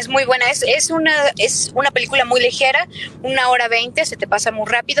buena, es una película muy ligera, 1:20, se te pasa muy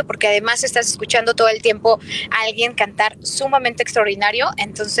rápido porque además estás escuchando todo el tiempo a alguien cantar sumamente extraordinario.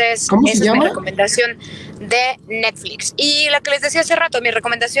 Entonces esa es mi recomendación de Netflix. Y la que les decía hace rato, mi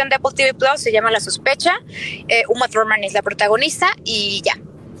recomendación de Apple TV Plus se llama La Sospecha. Uma Thurman es la protagonista y ya.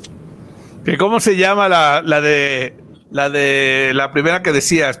 ¿Cómo se llama la de la primera que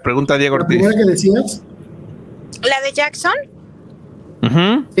decías? Pregunta Diego Ortiz. ¿La primera que decías? ¿La de Jackson?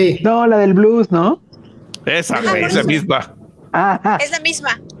 Uh-huh. Sí. No, la del blues, ¿no? Esa, es la misma. Ajá. Es la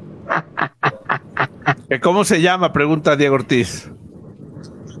misma. ¿Cómo se llama? Pregunta Diego Ortiz.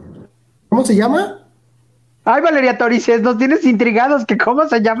 ¿Cómo se llama? Ay, Valeria Torices, nos tienes intrigados que cómo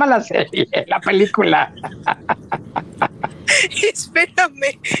se llama la serie, la película.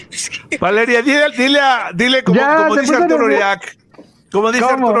 Espérame. Valeria, dile como dice Arturo Uriac. Como dice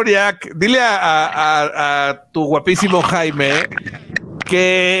Arturo Uriac, dile a tu guapísimo Jaime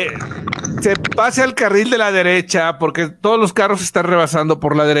que se pase al carril de la derecha porque todos los carros están rebasando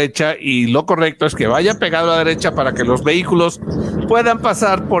por la derecha y lo correcto es que vaya pegado a la derecha para que los vehículos puedan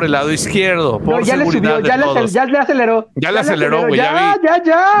pasar por el lado izquierdo. Por ya le subió, ya le aceleró. Ya le aceleró, güey, ya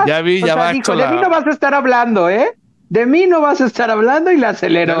vi, ya va. Dijo, de mí no vas a estar hablando, ¿eh? De mí no vas a estar hablando y le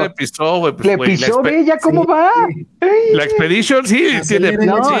aceleró. Ya le pisó, güey. Le pisó, ve ya cómo va. La Expedition sí tiene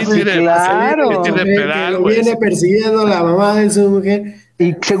claro. Tiene pedal, lo viene persiguiendo la mamá de su mujer.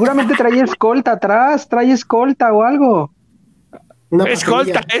 Y seguramente trae escolta atrás, o algo.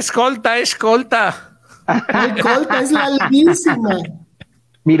 Escolta. Escolta es la altísima.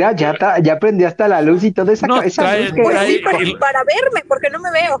 Mira, ya prendí hasta la luz y toda esa luz que... para verme, porque no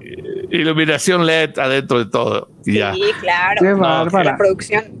me veo. Iluminación LED adentro de todo. Y ya. Sí, claro. Qué bárbara. La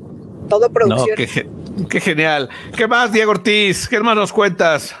producción, todo producción. Qué genial. ¿Qué más, Diego Ortiz? ¿Qué más nos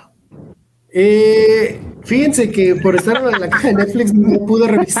cuentas? Fíjense que por estar en la caja de Netflix no pude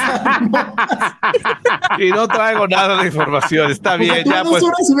revisar. Y no traigo nada de información. Está bien. Tuve ya 2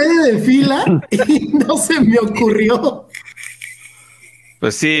 horas y media de fila y no se me ocurrió.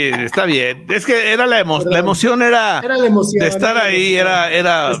 Pues sí, está bien. Es que era la emoción era la emoción de estar ahí, era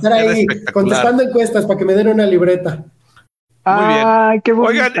estar ahí contestando encuestas para que me den una libreta. Muy bien. Ay, qué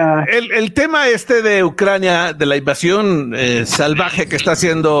bonita. Oigan, el tema este de Ucrania, de la invasión salvaje que está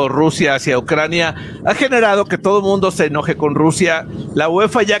haciendo Rusia hacia Ucrania, ha generado que todo el mundo se enoje con Rusia. La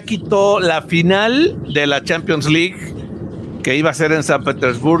UEFA ya quitó la final de la Champions League, que iba a ser en San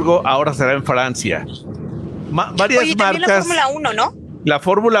Petersburgo, ahora será en Francia. Varias marcas. La Fórmula 1, ¿no? La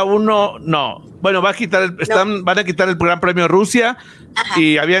Fórmula 1, no. Bueno, van a quitar el Gran Premio Rusia. Ajá.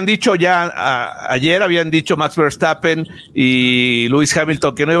 Y habían dicho ayer habían dicho Max Verstappen y Lewis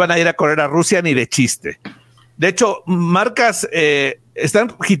Hamilton que no iban a ir a correr a Rusia ni de chiste. De hecho, marcas,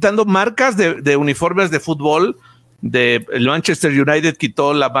 están quitando marcas de uniformes de fútbol. El Manchester United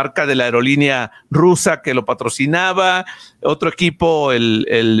quitó la marca de la aerolínea rusa que lo patrocinaba. Otro equipo,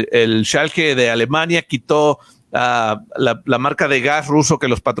 el Schalke de Alemania, quitó la marca de gas ruso que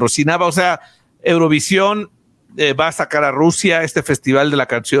los patrocinaba. O sea, Eurovisión va a sacar a Rusia este festival de la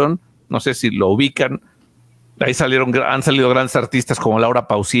canción. No sé si lo ubican. Ahí han salido grandes artistas como Laura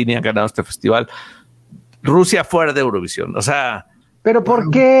Pausini, han ganado este festival. Rusia fuera de Eurovisión. O sea, ¿Pero por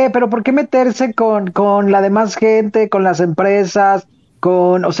qué? ¿Pero por qué meterse con la demás gente, con las empresas,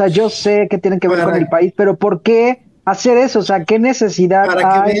 o sea, yo sé que tienen que ver con el país, pero ¿por qué hacer eso? O sea, ¿qué necesidad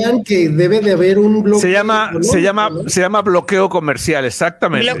para que vean que debe de haber un bloqueo? Se llama bloqueo comercial,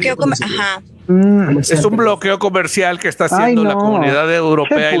 exactamente. Ajá. Es un bloqueo comercial que está haciendo la Comunidad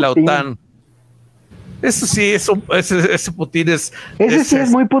Europea y la OTAN. Eso sí, ese Putin es... Ese sí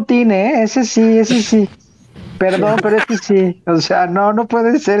es muy Putin, ¿eh? Ese sí. Perdón, pero ese sí. O sea, no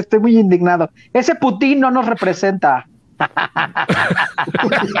puede ser. Estoy muy indignado. Ese Putin no nos representa.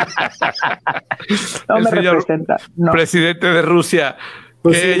 No me representa. No. Presidente de Rusia.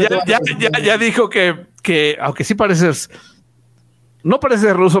 Ya dijo que aunque sí pareces... No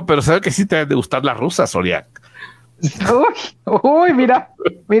parece ruso, pero sabe que sí te deben de gustar las rusas, Soriak. Uy, mira,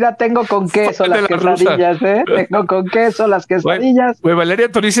 tengo con queso las quesadillas, ¿eh? Tengo con queso las quesadillas. Güey,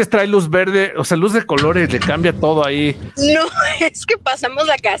 Valeria Torices trae luz verde, o sea, luz de colores, le cambia todo ahí. No, es que pasamos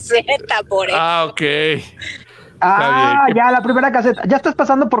la caseta por eso. Ah, ok. Ya, la primera caseta. ¿Ya estás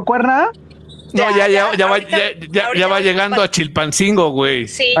pasando por Cuerna? No, ya va llegando a Chilpancingo, güey.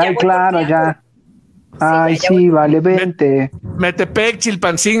 Sí, ay, claro, ya. Ay, sí, vale, vente. Metepec,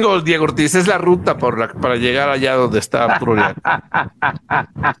 Chilpancingo, Diego Ortiz, es la ruta para llegar allá donde está Arturo Urián.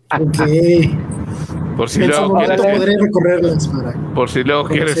 Ok. Por si luego podré recorrerlas por si luego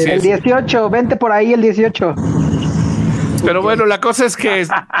quieres ir. El 18, vente por ahí el 18. Pero bueno, la cosa es que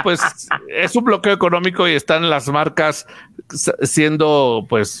pues es un bloqueo económico y están las marcas siendo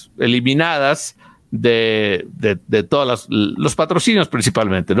pues eliminadas de todos los patrocinios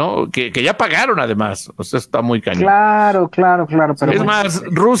principalmente, ¿no? Que ya pagaron además, o sea, está muy cañón. Claro. Pero es más,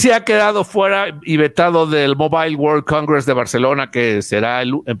 Rusia ha quedado fuera y vetado del Mobile World Congress de Barcelona, que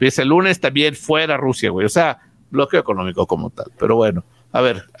empieza el lunes, también fuera Rusia, güey. O sea, bloqueo económico como tal. Pero bueno, a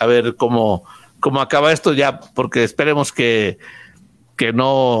ver cómo acaba esto ya, porque esperemos que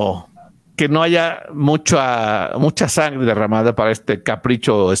no haya mucha sangre derramada para este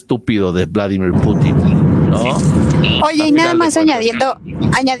capricho estúpido de Vladimir Putin, ¿no? Oye, y nada más añadiendo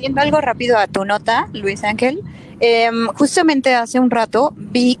algo rápido a tu nota, Luis Ángel. Justamente hace un rato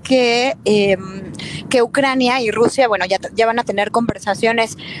vi que Ucrania y Rusia, bueno, ya van a tener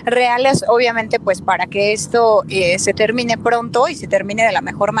conversaciones reales, obviamente, pues para que esto se termine pronto y se termine de la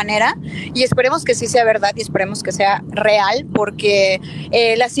mejor manera, y esperemos que sí sea verdad y esperemos que sea real, porque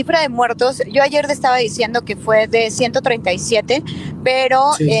la cifra de muertos, yo ayer te estaba diciendo que fue de 137,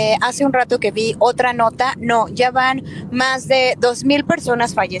 pero sí. Hace un rato que vi otra nota, no, ya van más de 2,000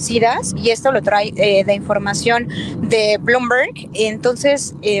 personas fallecidas, y esto lo trae de información de Bloomberg.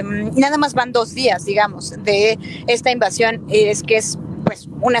 Entonces nada más van 2 días, digamos, de esta invasión, es pues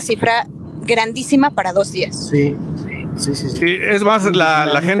una cifra grandísima para 2 días. Sí, es más,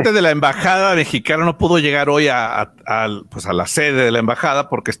 la gente de la embajada mexicana no pudo llegar hoy a la sede de la embajada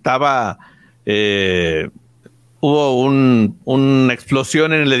porque hubo una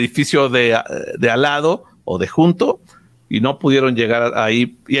explosión en el edificio de al lado o de junto, y no pudieron llegar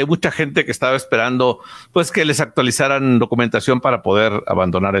ahí, y hay mucha gente que estaba esperando pues que les actualizaran documentación para poder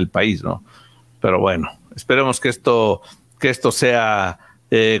abandonar el país, ¿no? Pero bueno, esperemos que esto sea,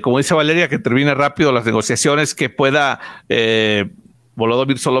 como dice Valeria, que termine rápido las negociaciones, que pueda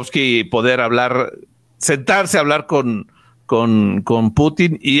Volodymyr Zelensky poder sentarse a hablar con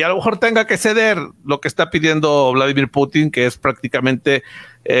Putin, y a lo mejor tenga que ceder lo que está pidiendo Vladimir Putin, que es prácticamente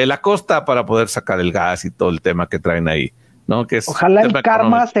la costa para poder sacar el gas y todo el tema que traen ahí, ¿no? Que es ojalá el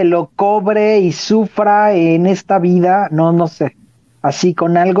karma se lo cobre y sufra en esta vida, no sé, así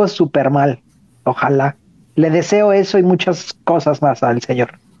con algo súper mal. Ojalá. Le deseo eso y muchas cosas más al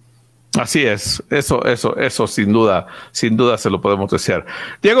señor. Así es, eso sin duda se lo podemos desear.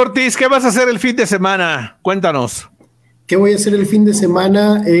 Diego Ortiz, ¿qué vas a hacer el fin de semana? Cuéntanos. ¿Qué voy a hacer el fin de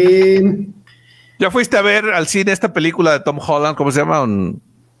semana? ¿Ya fuiste a ver al cine esta película de Tom Holland? ¿Cómo se llama?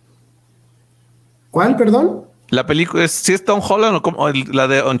 ¿Cuál, perdón? La película, ¿sí es Tom Holland o la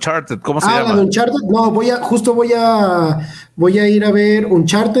de Uncharted? ¿Cómo se llama? La de Uncharted. No, voy a ir a ver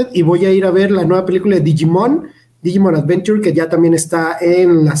Uncharted y voy a ir a ver la nueva película de Digimon Adventure, que ya también está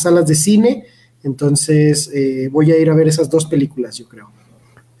en las salas de cine. Entonces voy a ir a ver esas dos películas, yo creo.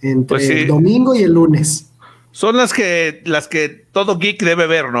 Entre pues sí, el domingo y el lunes. Son las que todo geek debe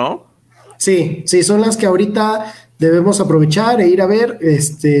ver, ¿no? Sí, son las que ahorita debemos aprovechar e ir a ver,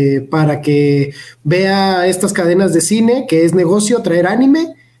 para que vea estas cadenas de cine, que es negocio traer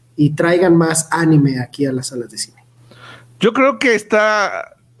anime y traigan más anime aquí a las salas de cine. Yo creo que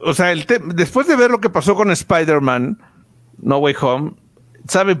después de ver lo que pasó con Spider-Man, No Way Home,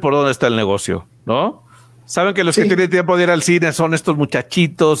 saben por dónde está el negocio, ¿no? Saben que los que tienen tiempo de ir al cine son estos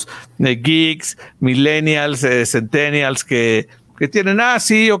muchachitos, geeks, millennials, centennials, que tienen,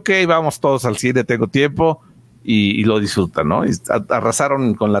 sí, ok, vamos todos al cine, tengo tiempo, y lo disfrutan, ¿no? Y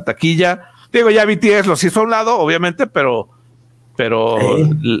arrasaron con la taquilla. Digo, ya BTS los hizo a un lado, obviamente, pero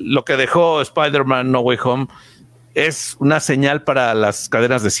lo que dejó Spider-Man No Way Home es una señal para las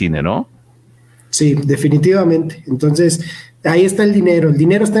cadenas de cine, ¿no? Sí, definitivamente. Entonces, ahí está el dinero. El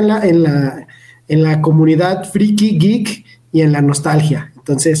dinero está en la comunidad friki, geek y en la nostalgia.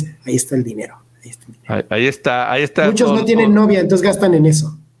 Entonces, ahí está el dinero. Ahí está. Muchos no tienen novia, entonces gastan en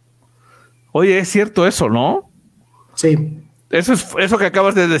eso. Oye, es cierto eso, ¿no? Sí. Eso que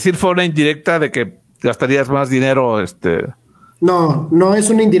acabas de decir fue una indirecta de que gastarías más dinero, No es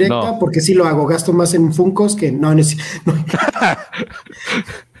una indirecta, porque sí lo hago. Gasto más en Funkos que no. Le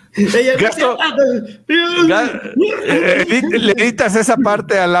editas esa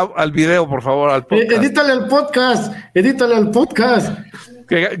parte al video, por favor, al podcast. Edítale al podcast.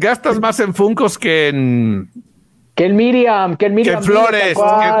 Que gastas más en Funkos que en Miriam. Que en flores.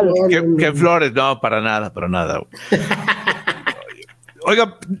 Que en flores. No, para nada.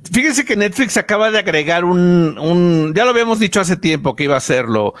 Oiga, fíjense que Netflix acaba de agregar ya lo habíamos dicho hace tiempo que iba a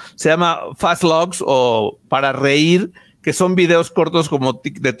hacerlo. Se llama Fast Logs o Para Reír, que son videos cortos como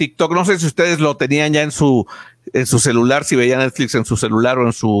de TikTok. No sé si ustedes lo tenían ya en su celular, si veían Netflix en su celular o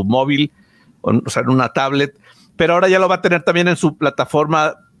en su móvil, o sea, en una tablet. Pero ahora ya lo va a tener también en su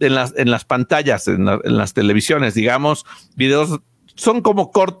plataforma, en las pantallas, en las televisiones, digamos. Videos son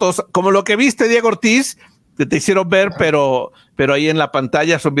como cortos, como lo que viste, Diego Ortiz, que te hicieron ver, pero ahí en la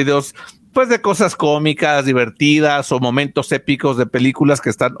pantalla son videos pues de cosas cómicas, divertidas o momentos épicos de películas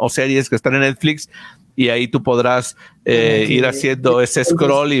que están o series que están en Netflix, y ahí tú podrás ir haciendo ese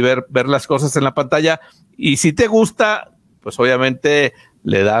scroll y ver las cosas en la pantalla. Y si te gusta, pues obviamente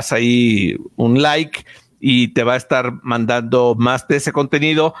le das ahí un like y te va a estar mandando más de ese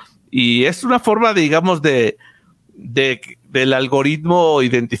contenido, y es una forma, digamos, del algoritmo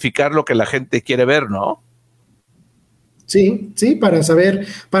identificar lo que la gente quiere ver, ¿no? Sí, para saber,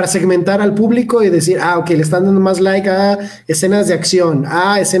 para segmentar al público y decir, ok, le están dando más like a escenas de acción,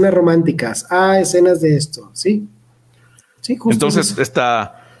 a escenas románticas, a escenas de esto, ¿sí? Sí, justo. Entonces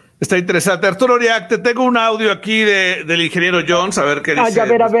está interesante. Arturo Oriac, te tengo un audio aquí del ingeniero Jones, a ver qué dice. A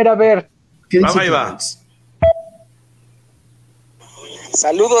ver. ¿Qué dice? Ahí va.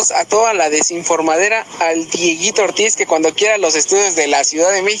 Saludos a toda la desinformadera, al Dieguito Ortiz, que cuando quiera los estudios de la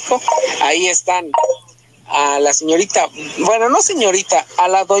Ciudad de México, ahí están. A la señorita, bueno, no señorita, a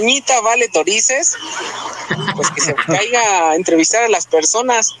la doñita Vale Torices, pues que se caiga a entrevistar a las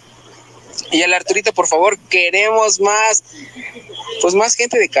personas. Y al Arturito, por favor, queremos más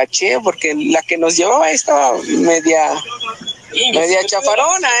gente de caché, porque la que nos llevaba estaba media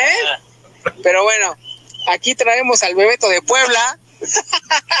chafarona, Pero bueno, aquí traemos al Bebeto de Puebla.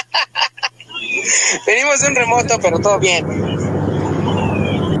 Venimos de un remoto, pero todo bien.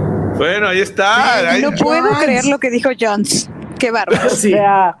 Bueno, ahí está. No puedo creer lo que dijo Jones. Qué bárbaro. Sí. O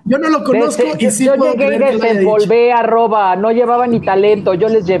sea, yo no lo conozco. Yo llegué y desenvolvé @, no llevaba ni talento. Yo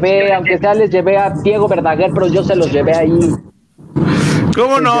les llevé, aunque sea les llevé a Diego Verdaguer, pero yo se los llevé ahí.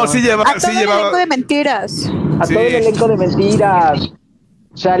 ¿Cómo no? Sí llevaba. A todo el elenco de mentiras. Todo el elenco de mentiras.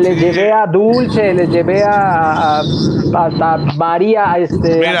 O sea, les llevé a Dulce, les llevé a María,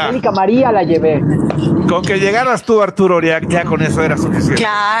 Mira, Angélica María la llevé. Con que llegaras tú, Arturo Oriac, ya con eso era suficiente.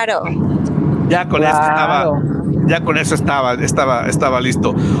 Claro. Ya con eso estaba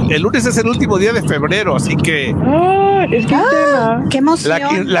listo. El lunes es el último día de febrero, así que es quincena. ¡Qué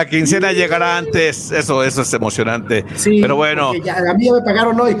emoción! La quincena llegará antes. Eso es emocionante. Sí, pero bueno. Ya, a mí ya me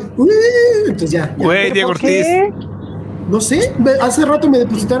pagaron hoy. Entonces ya. Güey, Diego Ortiz. No sé, hace rato me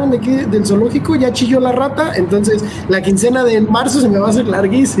depositaron de aquí del zoológico, ya chilló la rata, entonces la quincena de marzo se me va a hacer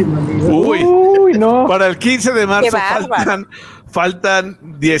larguísima, amigo. Uy, no. Para el 15 de marzo faltan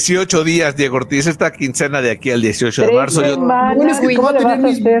 18 días, Diego Ortiz, esta quincena de aquí al 18 de marzo. Lo bueno es que va a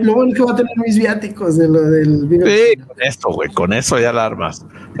tener mis viáticos de lo del vino. Sí, con esto, güey, con eso ya la armas.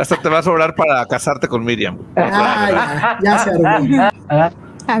 Hasta te va a sobrar para casarte con Miriam. Ya se armó.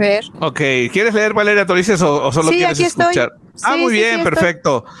 A ver. Ok, ¿quieres leer, Valeria Torices, o solo quieres escuchar? Muy bien,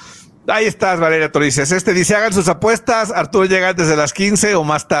 perfecto. Ahí estás, Valeria Torices. Dice, hagan sus apuestas, Arturo llega antes de las 15 o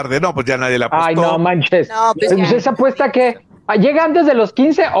más tarde. No, pues ya nadie la apostó. Ay, no manches. No, pues esa apuesta que llega antes de los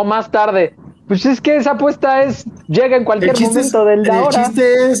 15 o más tarde. Pues es que esa apuesta llega en cualquier momento del de ahora. El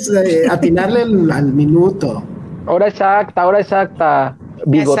chiste es atinarle al minuto. Hora exacta,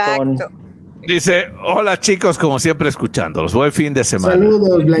 bigotón. Exacto. Dice, hola chicos, como siempre escuchándolos. Buen fin de semana.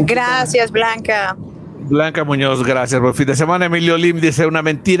 Saludos, Blanca. Gracias, Blanca. Blanca Muñoz, gracias. Buen fin de semana. Emilio Lim dice, una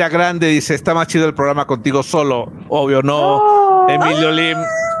mentira grande. Dice, está más chido el programa contigo solo. Obvio, no. Emilio Lim,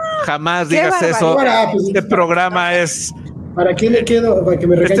 jamás digas eso. Este programa es... ¿Para quién le quedo? Para que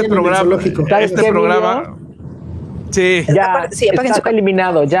me regañen en el zoológico. Este programa... Sí. Ya, está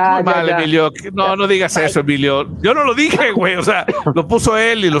eliminado. Ya. Emilio. No digas eso, Emilio. Yo no lo dije, güey. O sea, lo puso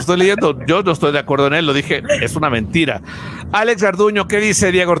él y lo estoy leyendo. Yo no estoy de acuerdo en él. Lo dije, es una mentira. Alex Garduño, ¿qué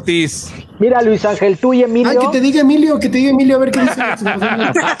dice Diego Ortiz? Mira, Luis Ángel, tú y Emilio. Que te diga Emilio, a ver qué dice.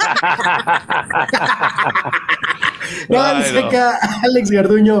 Dice acá Alex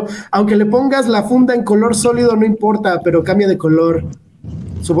Garduño, aunque le pongas la funda en color sólido, no importa, pero cambia de color.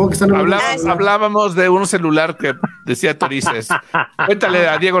 Supongo que están hablábamos de un celular que decía Torices. Cuéntale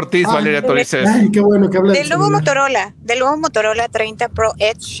a Diego Ortiz, Valeria Torices. Ay, qué bueno que habla del nuevo Motorola 30 Pro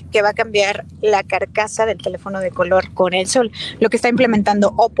Edge, que va a cambiar la carcasa del teléfono de color con el sol, lo que está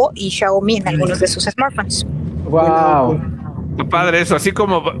implementando Oppo y Xiaomi en algunos de sus smartphones. Wow. Qué padre eso, así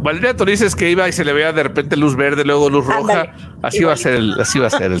como Valeria Torices que iba y se le veía de repente luz verde, luego luz roja, así va a ser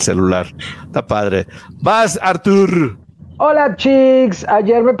el celular. Está padre. Vas, Artur. Hola chicos,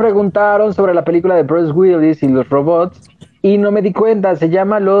 ayer me preguntaron sobre la película de Bruce Willis y los robots y no me di cuenta, se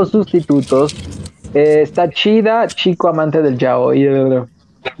llama Los Sustitutos. Está chida, chico amante del yaoi.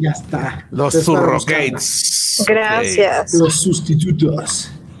 Ya está. Los surrogates. Gracias. Los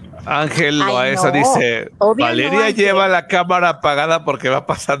sustitutos. Ángel Loaesa dice, Valeria lleva la cámara apagada porque va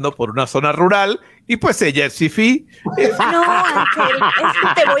pasando por una zona rural y pues ella es fifí. No, Ángel,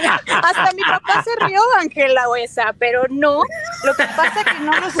 es que hasta mi papá se rió, Ángel Loaesa, pero no, lo que pasa es que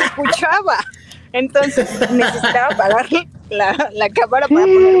no nos escuchaba. Entonces necesitaba apagar la cámara para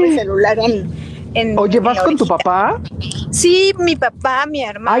poner mi celular en Oye, ¿vas con tu papá? Sí, mi papá, mi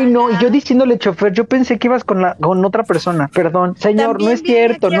hermana. Ay, no, yo diciéndole chofer, yo pensé que ibas con otra persona. Perdón, señor, también no es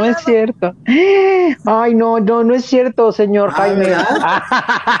cierto, no es cierto. Ay, no es cierto, señor Jaime.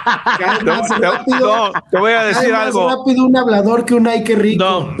 No, te voy a decir algo. Más rápido un hablador que un ay, qué rico.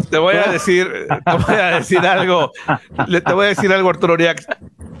 No, te voy a decir algo. Te voy a decir algo, Arturo Uriac.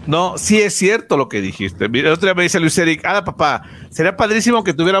 No, sí es cierto lo que dijiste. Mira, el otro día me dice Luis Eric, papá, sería padrísimo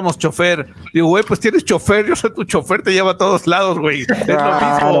que tuviéramos chofer. Digo, güey, pues tienes chofer, yo soy tu chofer, te lleva a todos lados, güey. Es lo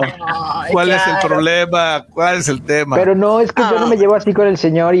mismo. ¿Cuál es el problema? ¿Cuál es el tema? Pero no, es que yo no me llevo así con el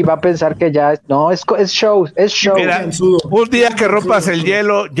señor y va a pensar que ya es show. Mira, un día que rompas el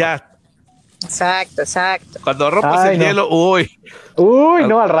hielo, ya. Exacto. Cuando rompas el hielo, uy,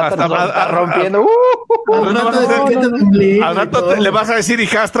 no, al rato nos está rompiendo. Al rato le vas a decir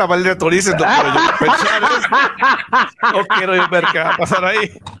hijastra a Valeria Torices, no quiero yo pensar. No quiero yo ver qué va a pasar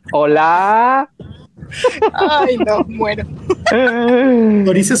ahí. Hola. Ay, no, muero.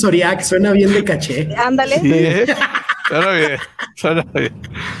 Torices Oriac, suena bien de caché. Ándale. Sí, suena bien.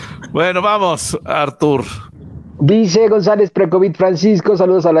 Bueno, vamos, Artur. Dice González Precovid Francisco,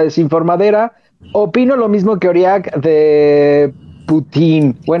 saludos a la desinformadera. Opino lo mismo que Oriac de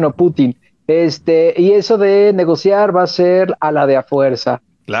Putin. Bueno, Putin. Y eso de negociar va a ser a la de a fuerza.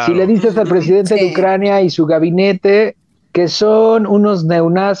 Claro. Si le dices al presidente de Ucrania y su gabinete que son unos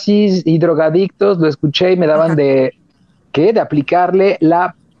neonazis y drogadictos, lo escuché y me daban de aplicarle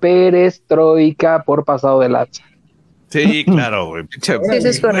la perestroika por pasado de lanza. Sí, claro, güey. Sí, eso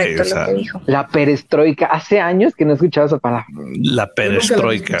es correcto lo que dijo. La perestroika. Hace años que no he escuchado esa palabra. La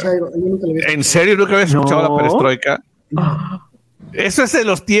perestroika. ¿En serio nunca habías escuchado la perestroika? Eso es de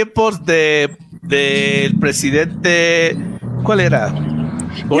los tiempos del presidente. ¿Cuál era?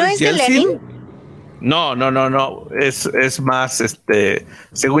 ¿No es de Lenin? No. Es más,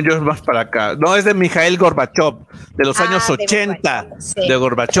 según yo es más para acá. No, es de Mikhail Gorbachev, de los años 80. De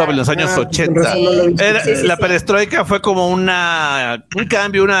Gorbachev, en los años 80. La perestroika fue como un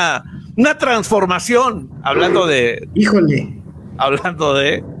cambio, una transformación. Hablando de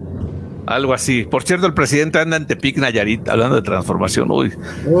algo así. Por cierto, el presidente anda en Tepic, Nayarit, hablando de transformación. Uy.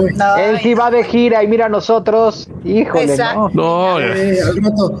 Él sí va de gira y mira a nosotros. Híjole, no.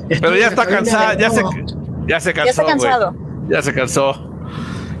 Pero ya está cansado, ya se cansó. Ya se cansó.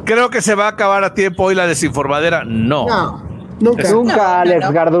 Creo que se va a acabar a tiempo hoy la desinformadera. No. Nunca,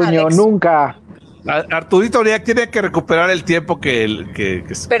 Alex Garduño, nunca. Arturito Uriac tiene que recuperar el tiempo que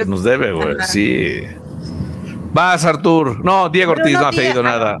nos debe, güey. Sí. Vas, Artur. No, Diego Ortiz no ha pedido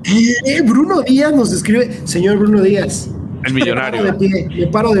nada. Bruno Díaz nos escribe, señor Bruno Díaz. El millonario. Me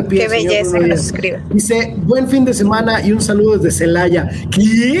paro de pie. Qué belleza que nos escribe. Dice, buen fin de semana y un saludo desde Celaya.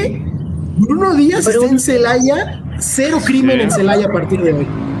 ¿Qué? Bruno Díaz está en Celaya. Cero crimen en Celaya a partir de hoy.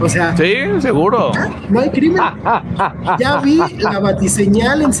 O sea, sí, seguro. No hay crimen. Ya vi la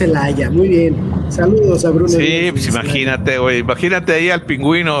batiseñal en Celaya. Muy bien. Saludos a Bruno. Sí, pues imagínate, güey. Imagínate ahí al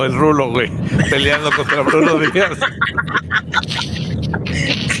pingüino, el Rulo, güey, peleando contra Bruno Díaz.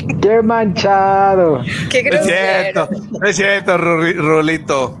 Qué manchado. Qué grosero. No es cierto,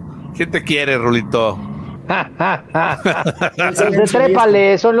 Rulito. ¿Quién te quiere, Rulito?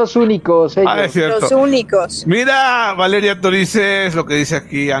 Trépale, son los únicos. Es cierto. Los únicos. Mira, Valeria Torices, lo que dice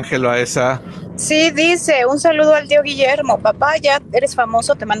aquí Ángelo Aesa. Sí, dice, un saludo al tío Guillermo. Papá, ya eres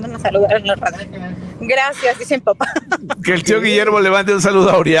famoso, te mandan a saludar en la radio. Gracias, dicen papá. Que el tío Guillermo le mande un saludo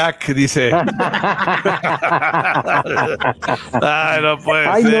a Uriac, dice. Ay, no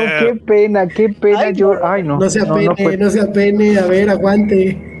puede ser. No, qué pena. No se apene, a ver,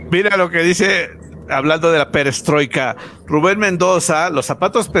 aguante. Mira lo que dice, hablando de la perestroika, Rubén Mendoza, los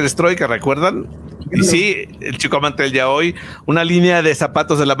zapatos perestroika, ¿recuerdan? Y sí, el chico amante del yaoi, una línea de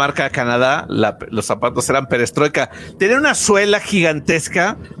zapatos de la marca Canadá, los zapatos eran perestroika, tenían una suela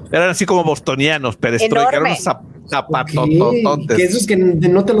gigantesca, eran así como bostonianos, perestroika, eran unos zapatos tontotes. Que esos que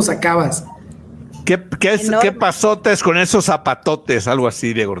no te los acabas. ¿Qué pasotes con esos zapatotes? Algo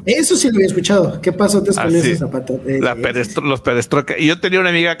así, Diego. Eso sí lo había escuchado. ¿Qué pasotes con esos zapatotes? Los perestroika. Y yo tenía una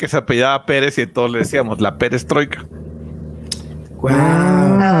amiga que se apellidaba Pérez y todos le decíamos la perestroika.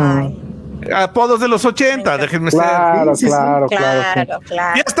 Wow. Apodos de los 80, déjenme claro, ser. Claro.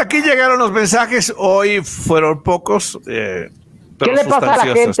 Y hasta aquí llegaron los mensajes. Hoy fueron pocos. ¿Qué le pasa a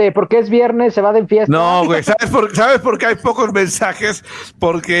la gente? Porque es viernes, se va de fiesta. No, güey, ¿sabes por qué hay pocos mensajes?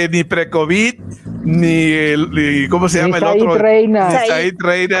 Porque ni pre-COVID, ni ¿cómo se llama el otro? Said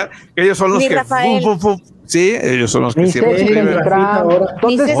Reina. Ellos son los ni que... Sí, ellos son los que siempre escriben.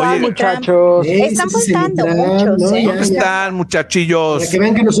 ¿Dónde están, muchachos? Están faltando muchos. ¿Dónde están, muchachillos? Para que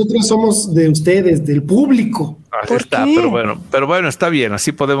vean que nosotros somos de ustedes, del público. Así está, pero bueno, está bien,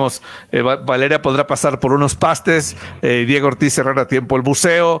 así podemos, Valeria podrá pasar por unos pastes, Diego Ortiz cerrar a tiempo el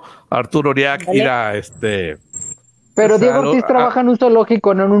buceo, Arturo Uriac ir a Pero Diego Ortiz trabaja en un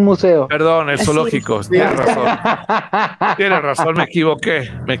zoológico, no en un museo. Perdón, el zoológico, tienes razón, me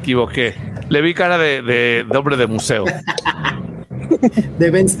equivoqué. Le vi cara de hombre de museo. De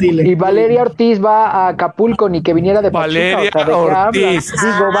Ben Stiller. Y Valeria Ortiz va a Acapulco, ni que viniera de Valeria Ortiz.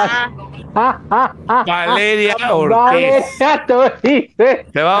 Valeria Ortiz.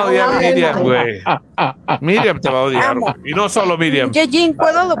 Te va a odiar Miriam, güey. Miriam te va a odiar. Y no solo Miriam. Yejin,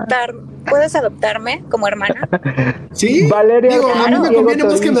 ¿puedes adoptarme como hermana? Sí. Valeria Ortiz. A mí me conviene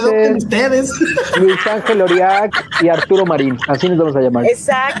más que me adopten ustedes. Luis Ángel Uriac y Arturo Marín. Así nos vamos a llamar.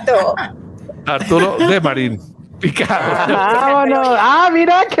 Exacto. Arturo de Marín. Picado. Vámonos.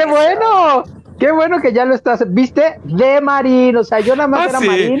 Mira, qué bueno. Qué bueno que ya lo estás, ¿viste? De Marín, o sea, yo nada más era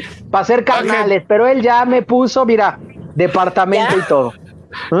Marín para hacer carnales, pero él ya me puso, mira, departamento y todo.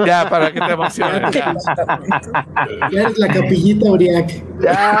 Ya, para que te emociones. Ya eres la capillita Uriac.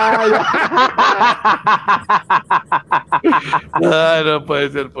 Ay, no puede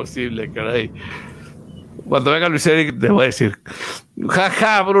ser posible, caray. Cuando venga Luis Eric, te voy a decir,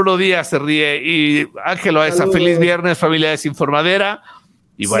 jaja, Bruno Díaz se ríe. Y Ángelo Aesa, feliz viernes, familia desinformadera.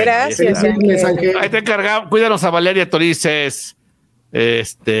 Y bueno, gracias, Ángel. Ahí te encargamos, cuídanos a Valeria Torices.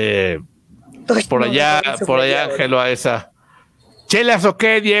 Por allá, Ángelo Aesa. ¿Chelas o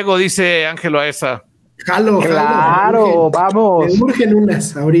qué, Diego? Dice Ángelo Aesa. Jalo. Vamos. Me urgen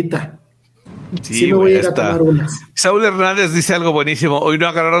unas ahorita. Sí, me voy a ir a tomar unas. Saúl Hernández dice algo buenísimo. Hoy no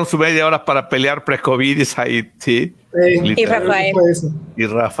agarraron su media hora para pelear pre-COVID y Said, ¿sí? Y Rafael. Y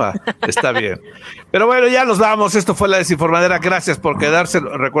Rafa, está bien. Pero bueno, ya nos vamos. Esto fue La Desinformadera. Gracias por quedarse.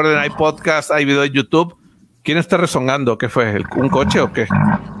 Recuerden, hay podcast, hay video en YouTube. ¿Quién está rezongando? ¿Qué fue? ¿Un coche o qué?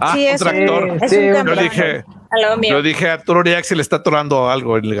 Ah, Sí, un tractor. es un camión. Yo dije a Arturo Uriax se le está atorando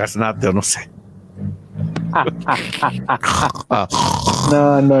algo en el gaznate o no sé.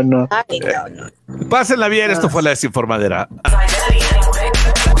 No. Ay, no. Pásenla bien, esto fue La Desinformadera.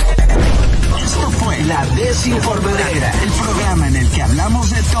 Esto fue La Desinformadera, el programa en el que hablamos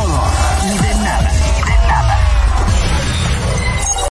de todo